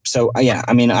seen. So yeah,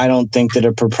 I don't think that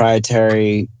a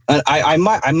proprietary, I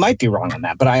might be wrong on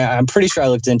that, but I'm pretty sure I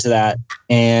looked into that.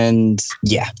 And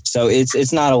yeah, so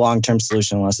it's not a long-term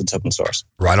solution unless it's open source.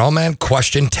 Right on, man.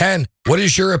 Question 10. What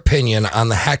is your opinion on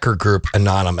the hacker group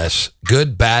Anonymous?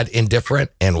 Good, bad,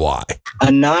 indifferent, and why?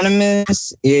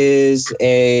 Anonymous is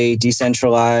a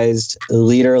decentralized,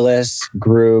 leaderless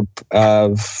group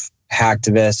of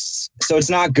hacktivists. So it's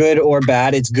not good or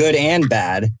bad. It's good and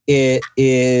bad. It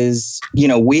is,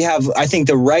 I think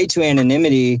the right to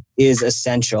anonymity is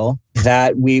essential.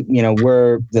 That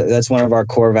that's one of our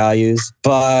core values.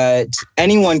 But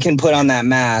anyone can put on that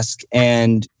mask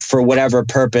and for whatever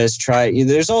purpose,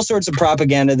 there's all sorts of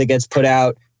propaganda that gets put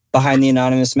out behind the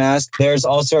anonymous mask. There's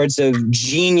all sorts of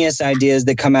genius ideas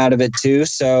that come out of it too.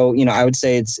 So, I would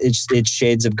say it's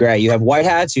shades of gray. You have white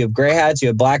hats, you have gray hats, you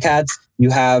have black hats. you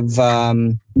have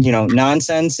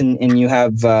nonsense, and you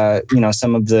have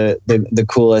some of the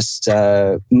coolest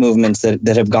movements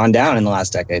that have gone down in the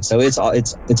last decade. So it's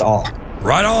all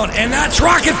right on. And that's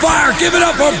Rocket Fire. Give it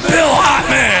up for Bill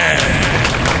Ottman.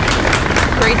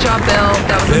 Great job, Bill.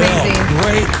 That was amazing.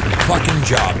 Great fucking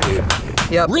job, dude.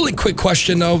 Yep. Really quick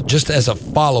question, though, just as a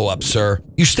follow-up, sir.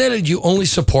 You stated you only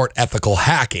support ethical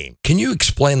hacking. Can you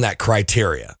explain that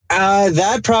criteria?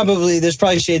 There's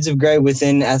probably shades of gray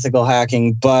within ethical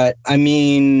hacking, but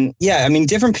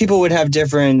different people would have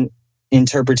different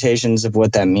interpretations of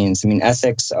what that means. I mean,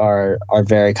 ethics are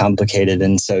very complicated,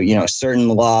 and so, certain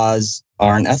laws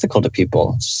aren't ethical to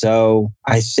people. So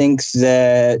I think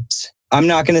that I'm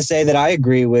not going to say that I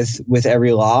agree with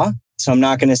every law. So I'm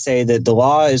not going to say that the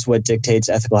law is what dictates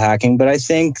ethical hacking, but I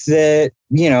think that,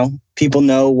 people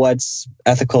know what's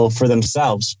ethical for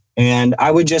themselves. And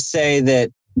I would just say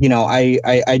that,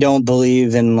 I don't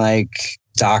believe in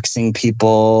doxing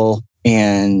people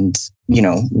and,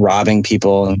 robbing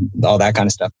people and all that kind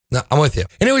of stuff. No, I'm with you.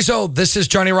 Anyway, so this is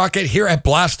Johnny Rocket here at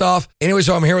Blast Off. Anyway,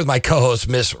 so I'm here with my co-host,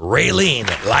 Miss Raylene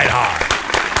Lightheart.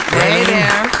 Hey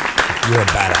there. You're a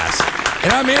badass.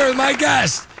 And I'm here with my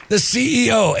guest, the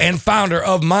CEO and founder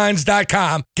of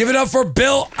Minds.com. Give it up for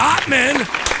Bill Ottman.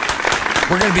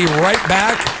 We're going to be right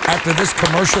back after this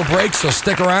commercial break, so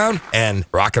stick around and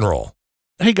rock and roll.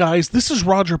 Hey guys, this is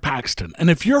Roger Paxton, and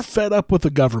if you're fed up with the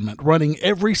government running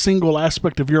every single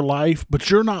aspect of your life, but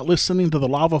you're not listening to the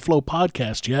Lava Flow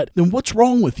podcast yet, then what's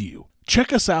wrong with you?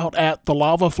 Check us out at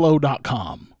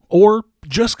thelavaflow.com, or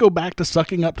just go back to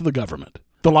sucking up to the government.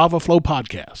 The Lava Flow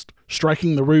podcast,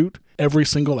 striking the root every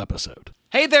single episode.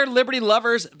 Hey there, Liberty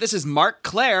lovers. This is Mark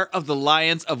Claire of the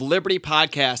Lions of Liberty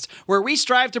podcast, where we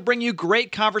strive to bring you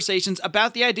great conversations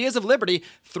about the ideas of liberty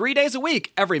 3 days a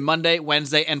week, every Monday,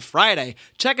 Wednesday, and Friday.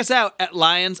 Check us out at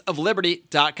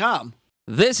lionsofliberty.com.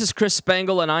 This is Chris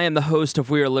Spangle, and I am the host of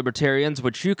We Are Libertarians,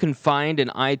 which you can find in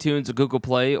iTunes, Google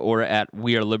Play, or at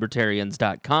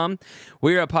wearelibertarians.com.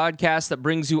 We are a podcast that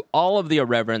brings you all of the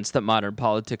irreverence that modern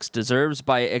politics deserves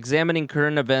by examining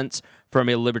current events from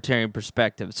a libertarian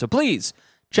perspective. So please,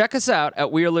 check us out at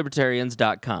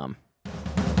wearelibertarians.com. All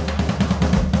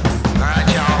right,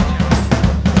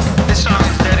 y'all. This song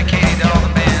is dedicated to all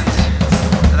the bands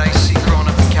that I see growing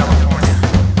up in California.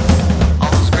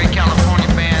 All those great California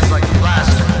bands like the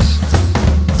Blasters,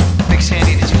 Big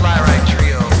Sandy and his Fly Ride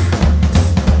Trio,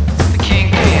 the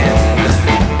Kingpin,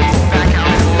 Back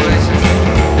Alley Boys,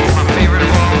 and my favorite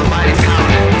of all, the Mighty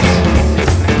Paladins.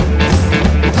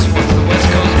 This one's the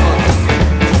West Coast Boogie.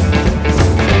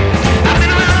 I've been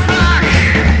around the block,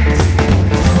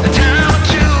 the town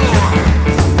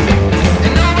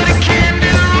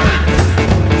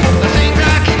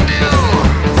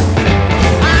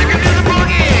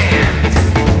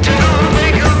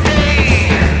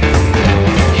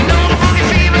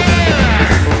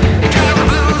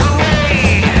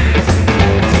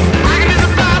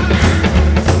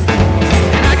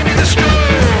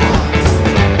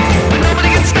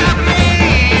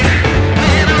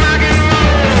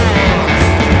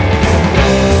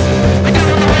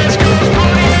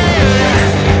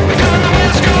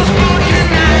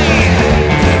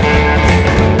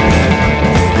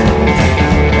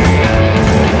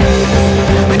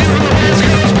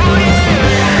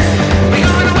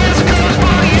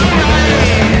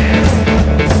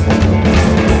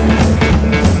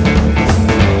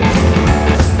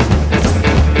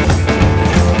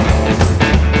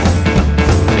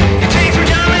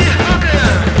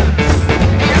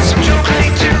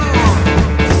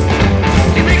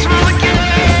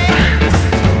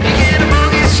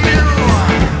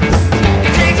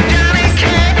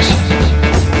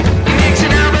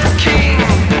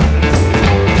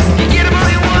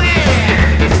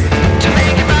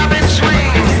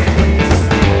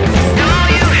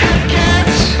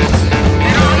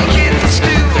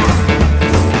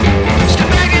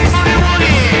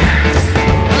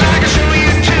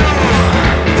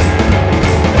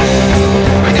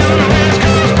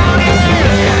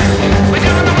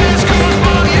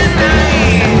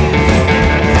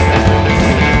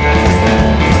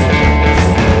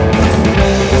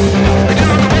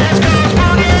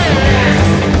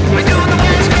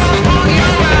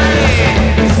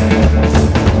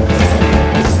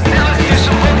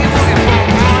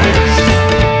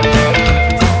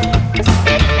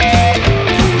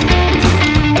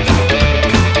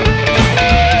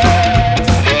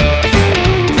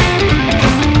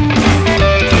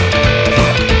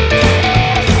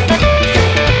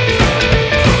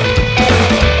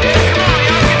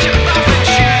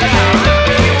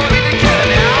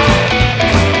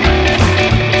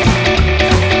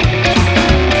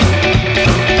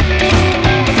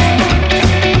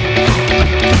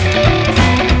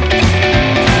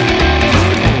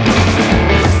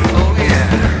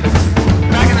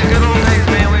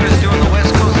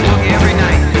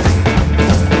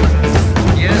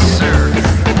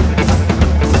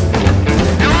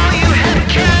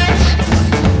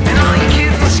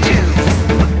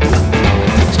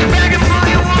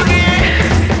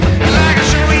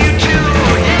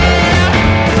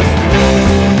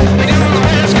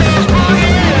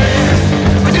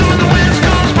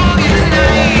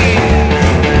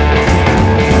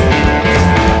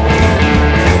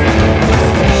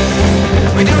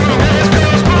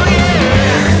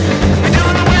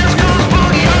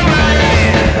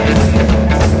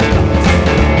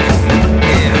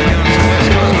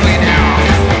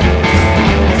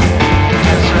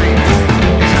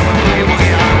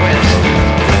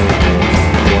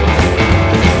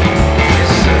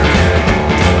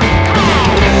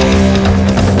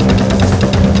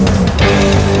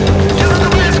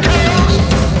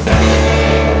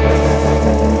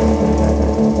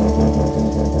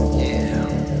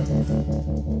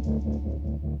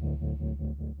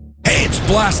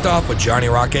Blast Off with Johnny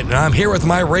Rocket, and I'm here with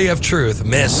my ray of truth,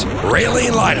 Miss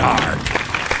Raylene Lightheart.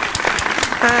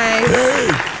 Hi. Hey.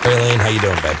 Raylene, how you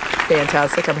doing, babe?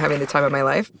 Fantastic. I'm having the time of my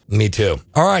life. Me too.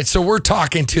 All right, so we're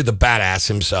talking to the badass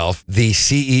himself, the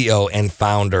CEO and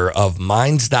founder of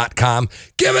Minds.com.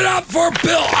 Give it up for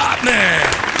Bill Ottman.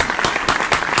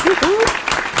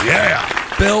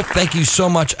 Yeah. Bill, thank you so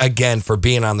much again for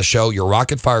being on the show. Your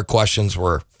rapid fire questions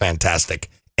were fantastic.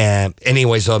 And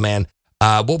anyways, though, man,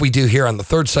 what we do here on the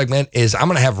third segment is I'm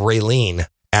going to have Raylene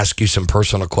ask you some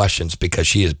personal questions because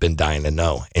she has been dying to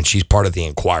know, and she's part of the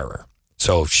Inquirer.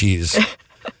 So she's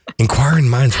inquiring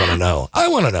minds want to know. I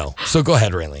want to know. So go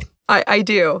ahead, Raylene. I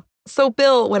do. So,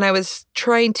 Bill, when I was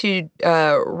trying to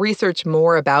research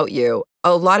more about you,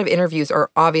 a lot of interviews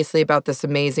are obviously about this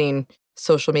amazing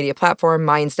social media platform,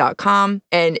 Minds.com.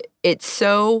 And it's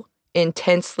so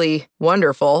intensely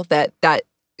wonderful that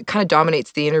kind of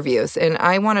dominates the interviews. And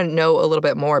I want to know a little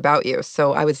bit more about you.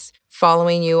 So I was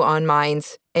following you on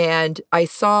Minds, and I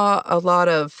saw a lot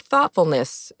of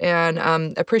thoughtfulness and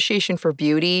appreciation for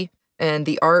beauty and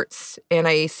the arts. And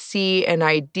I see an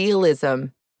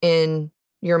idealism in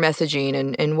your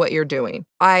messaging and what you're doing.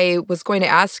 I was going to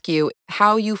ask you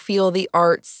how you feel the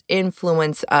arts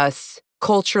influence us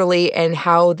culturally and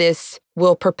how this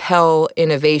will propel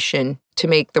innovation to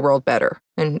make the world better,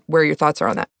 and where your thoughts are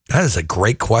on that. That is a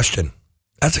great question.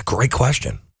 That's a great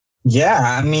question. Yeah,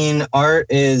 I mean, art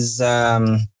is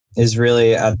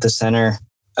really at the center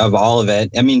of all of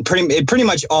it. I mean, pretty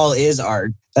much all is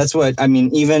art. That's what I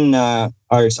mean. Even our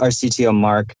CTO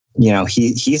Mark,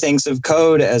 he thinks of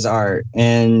code as art,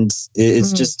 and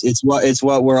it's just it's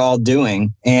what we're all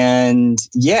doing. And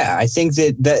yeah, I think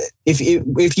that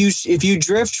if you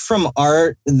drift from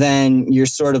art, then you're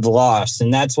sort of lost.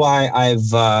 And that's why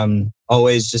I've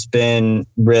always just been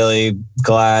really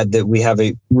glad that we have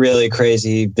a really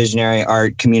crazy visionary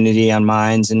art community on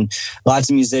Minds and lots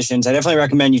of musicians. I definitely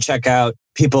recommend you check out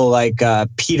people like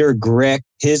Peter Grick.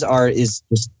 His art is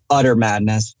just utter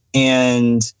madness.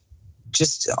 And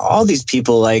just all these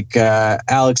people like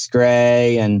Alex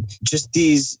Gray, and just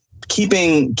these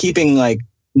keeping like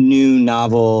new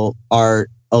novel art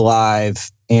alive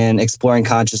and exploring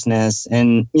consciousness.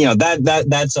 And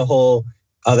that's a whole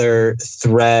other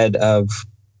thread of,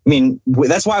 I mean,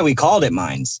 that's why we called it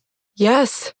Minds.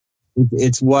 Yes.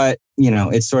 It's what,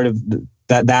 it's sort of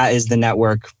that is the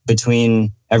network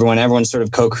between everyone. Everyone's sort of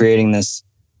co-creating this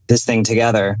thing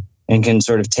together and can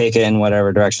sort of take it in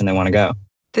whatever direction they want to go.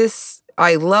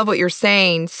 I love what you're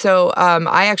saying. So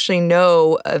I actually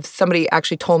know of somebody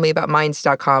actually told me about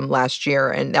Minds.com last year,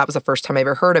 and that was the first time I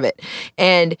ever heard of it.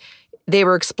 And they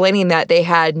were explaining that they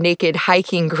had naked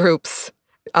hiking groups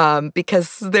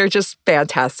because they're just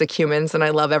fantastic humans, and I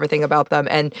love everything about them.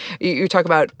 And you talk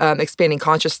about expanding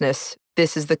consciousness.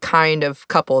 This is the kind of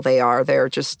couple they are. They're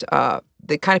just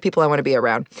the kind of people I want to be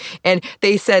around. And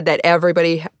they said that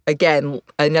everybody, again,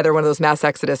 another one of those mass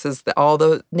exoduses, that all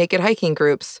the naked hiking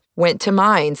groups went to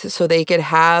Minds so they could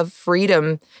have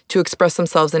freedom to express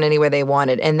themselves in any way they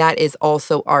wanted. And that is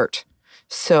also art.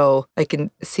 So I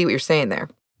can see what you're saying there.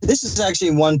 This is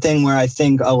actually one thing where I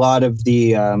think a lot of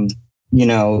the,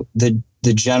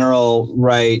 the general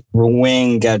right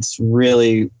wing gets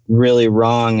really, really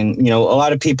wrong. And, a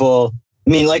lot of people, I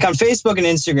mean, like on Facebook and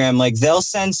Instagram, like they'll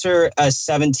censor a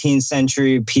 17th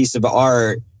century piece of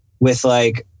art with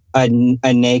like a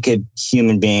naked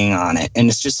human being on it. And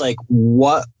it's just like,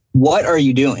 what are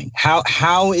you doing?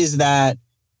 How is that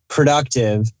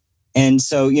productive? And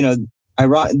so,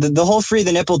 the whole free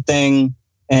the nipple thing,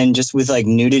 and just with like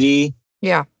nudity.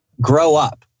 Yeah. Grow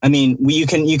up. I mean, you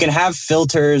can have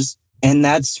filters, and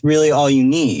that's really all you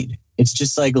need. It's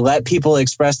just like, let people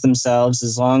express themselves,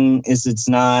 as long as it's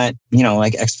not,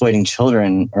 like exploiting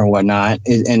children or whatnot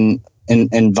and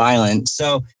violent.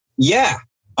 So yeah,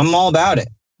 I'm all about it.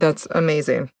 That's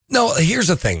amazing. No, here's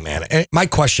the thing, man. And my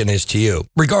question is to you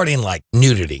regarding like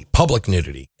nudity, public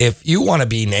nudity. If you want to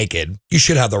be naked, you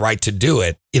should have the right to do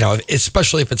it,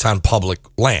 especially if it's on public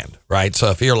land, right?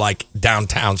 So if you're like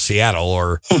downtown Seattle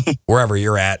or wherever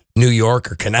you're at, New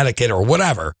York or Connecticut or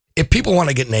whatever, if people want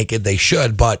to get naked, they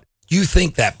should. But you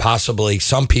think that possibly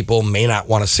some people may not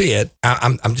want to see it.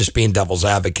 I'm just being devil's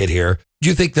advocate here. Do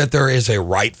you think that there is a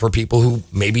right for people who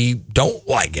maybe don't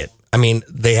like it? I mean,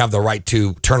 they have the right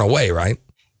to turn away, right?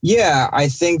 Yeah, I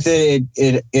think that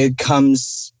it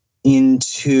comes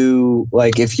into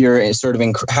like if you're sort of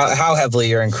how heavily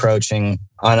you're encroaching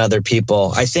on other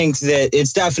people. I think that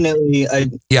it's definitely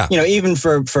even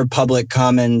for public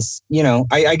comments,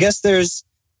 I guess there's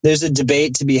a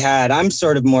debate to be had. I'm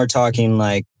sort of more talking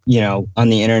like on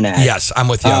the internet. Yes, I'm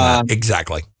with you on that.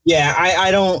 Exactly. Yeah,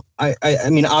 I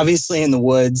mean, obviously in the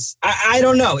woods, I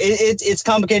don't know. It's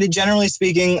complicated. Generally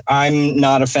speaking, I'm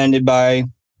not offended by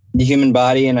the human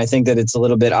body. And I think that it's a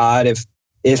little bit odd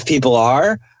if people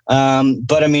are.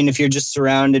 But I mean, if you're just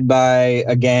surrounded by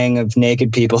a gang of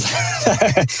naked people,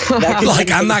 like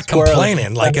I'm not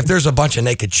complaining. Like if there's a bunch of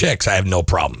naked chicks, I have no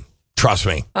problem. Trust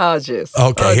me. Oh, jeez.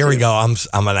 Okay, here we go.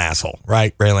 I'm an asshole,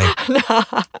 right? Really?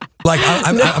 Like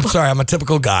I'm sorry. I'm a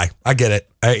typical guy. I get it.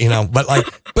 But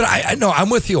I know I'm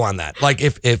with you on that. Like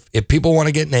if people want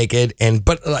to get naked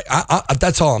but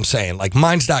that's all I'm saying. Like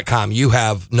Minds.com, you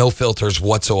have no filters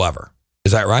whatsoever.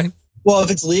 Is that right? Well,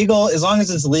 if it's legal, as long as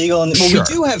it's legal, and Sure. we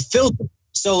do have filters.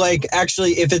 So like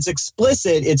actually, if it's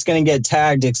explicit, it's going to get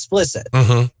tagged explicit.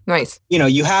 Mm-hmm. Nice.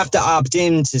 You have to opt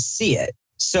in to see it.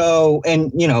 So,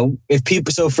 and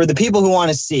so for the people who want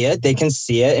to see it, they can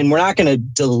see it, and we're not going to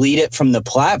delete it from the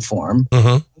platform,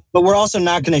 but we're also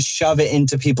not going to shove it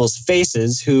into people's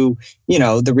faces who,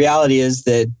 the reality is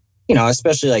that,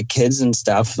 especially like kids and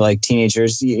stuff, like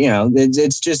teenagers,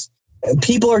 it's just,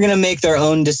 people are going to make their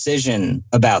own decision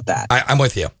about that. I'm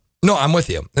with you. No, I'm with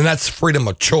you. And that's freedom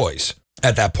of choice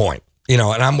at that point, and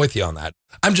I'm with you on that.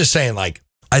 I'm just saying, like,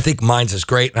 I think Minds is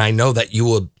great. And I know that you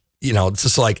will, it's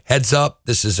just like, heads up,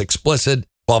 this is explicit,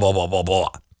 blah, blah, blah, blah, blah.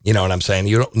 You know what I'm saying?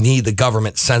 You don't need the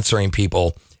government censoring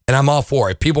people. And I'm all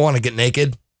for it. People want to get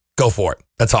naked, go for it.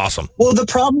 That's awesome. Well, the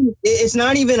problem, it's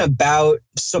not even about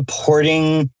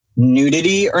supporting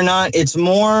nudity or not. It's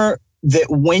more that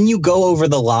when you go over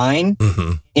the line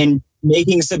in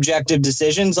making subjective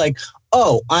decisions, like,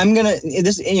 oh,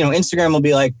 Instagram will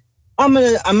be like, I'm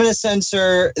gonna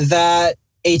censor that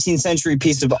 18th century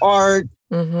piece of art,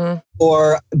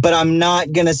 but I'm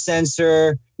not gonna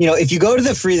censor. If you go to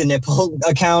the Free the Nipple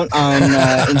account on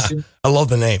Instagram, I love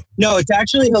the name. No, it's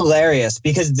actually hilarious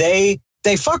because they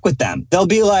fuck with them. They'll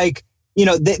be like,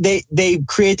 they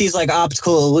create these like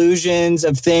optical illusions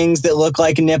of things that look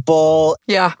like a nipple.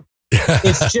 Yeah.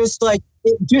 It's just like,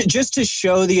 just to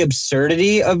show the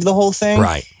absurdity of the whole thing.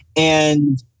 Right.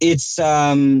 And it's,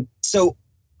 so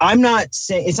I'm not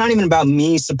saying, it's not even about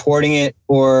me supporting it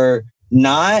or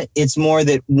not. It's more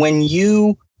that when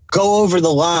you go over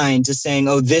the line to saying,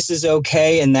 oh, this is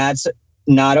okay and that's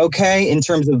not okay in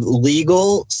terms of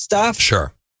legal stuff.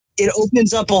 Sure. It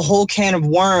opens up a whole can of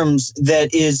worms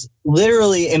that is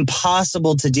literally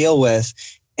impossible to deal with.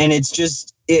 And it's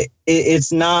just,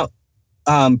 it's not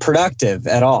productive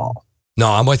at all. No,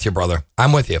 I'm with you, brother.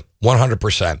 I'm with you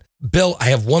 100%. Bill, I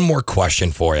have one more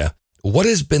question for you. What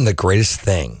has been the greatest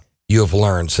thing you have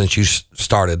learned since you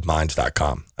started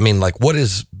Minds.com? I mean, like, what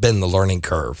has been the learning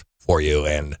curve for you,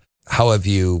 and how have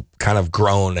you kind of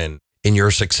grown in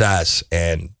your success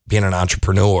and being an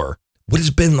entrepreneur? What has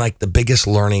been like the biggest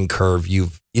learning curve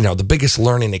the biggest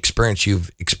learning experience you've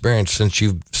experienced since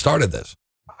you've started this?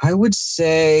 I would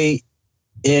say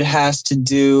it has to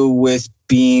do with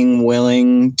being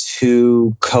willing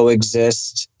to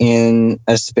coexist in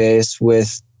a space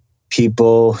with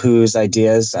people whose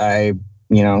ideas I,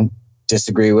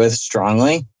 disagree with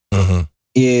strongly.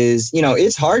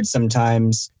 It's hard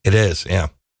sometimes. It is, yeah.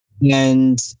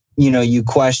 And, you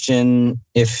question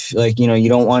if, you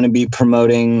don't want to be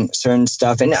promoting certain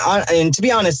stuff. And to be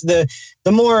honest, the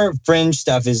more fringe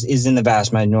stuff is in the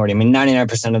vast minority. I mean,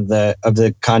 99% of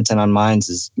the content on Minds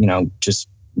is, just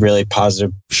really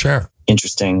positive, sure,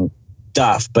 interesting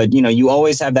stuff. But, you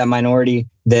always have that minority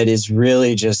that is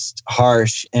really just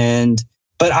harsh.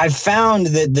 But I've found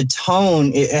that the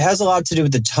tone, it has a lot to do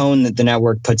with the tone that the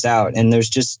network puts out. And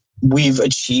we've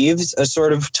achieved a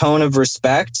sort of tone of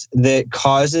respect that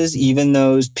causes even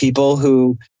those people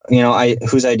who,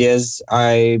 whose ideas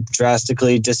I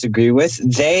drastically disagree with,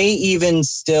 they even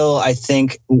still, I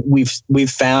think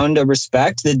we've found a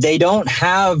respect that they don't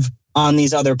have on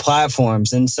these other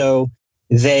platforms. And so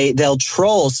they'll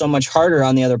troll so much harder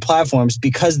on the other platforms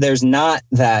because there's not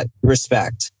that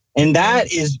respect. And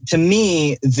that is, to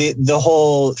me, the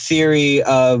whole theory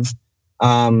of,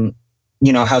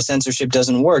 how censorship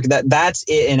doesn't work. That's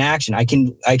it in action. I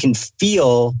can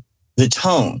feel the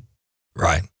tone.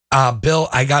 Right. Bill,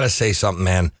 I got to say something,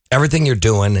 man. Everything you're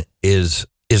doing is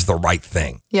the right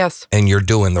thing. Yes. And you're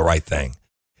doing the right thing.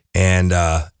 And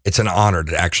it's an honor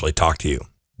to actually talk to you.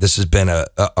 This has been a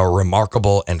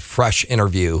remarkable and fresh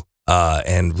interview.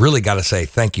 And really got to say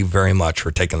thank you very much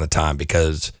for taking the time,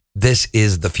 because this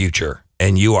is the future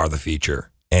and you are the future.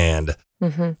 And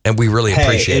we really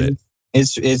appreciate it.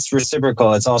 It's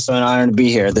reciprocal. It's also an honor to be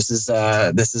here. This is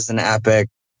an epically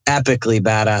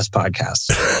badass podcast.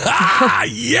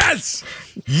 Yes.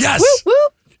 Whoop,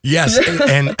 whoop. Yes,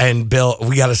 and Bill,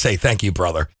 we got to say thank you,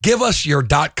 brother. Give us your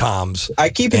 .coms. I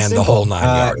keep it and simple. The whole 9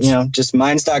 yards. Just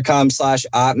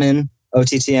minds.com/Ottman,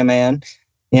 OTTMAN.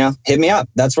 Hit me up.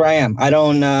 That's where I am. I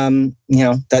don't,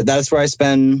 that's where I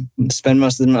spend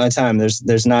most of my time.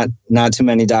 There's not too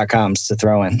many .coms to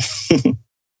throw in.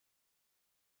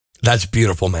 That's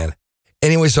beautiful, man.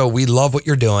 Anyway, so we love what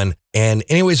you're doing. And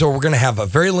anyway, so we're going to have a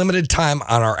very limited time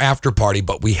on our after party,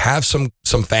 but we have some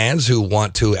fans who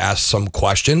want to ask some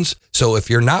questions. So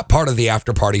if you're not part of the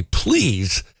after party,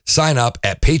 please sign up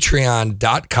at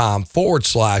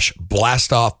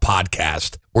patreon.com/blastoff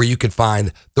podcast, where you can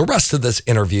find the rest of this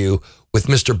interview with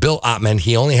Mr. Bill Ottman.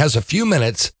 He only has a few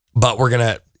minutes, but we're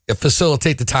going to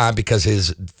facilitate the time because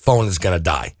his phone is going to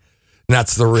die. And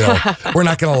that's the real, we're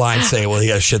not going to lie and say, well, he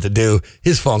has shit to do.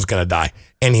 His phone's going to die.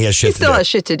 And he has shit to do. He still has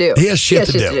shit to do. He has shit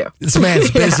to do. This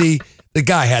man's busy. The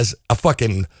guy has a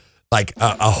fucking,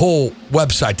 a whole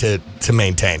website to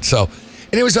maintain. So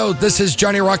anyway, so this is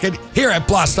Johnny Rocket here at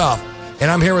Blast Off. And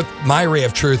I'm here with my ray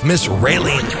of truth, Miss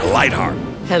Raylene Lightheart.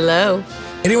 Hello.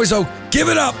 Anyway, so give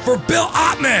it up for Bill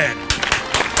Ottman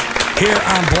here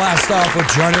on Blast Off with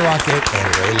Johnny Rocket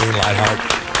and Raylene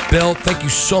Lightheart. Bill, thank you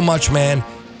so much, man.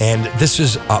 And this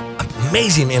is an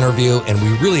amazing interview, and we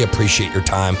really appreciate your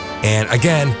time. And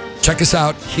again, check us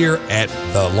out here at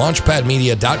the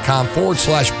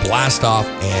launchpadmedia.com/blastoff,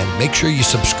 and make sure you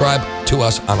subscribe to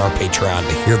us on our Patreon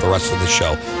to hear the rest of the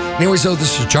show. Anyway, so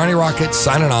this is Johnny Rocket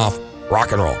signing off.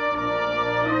 Rock and roll.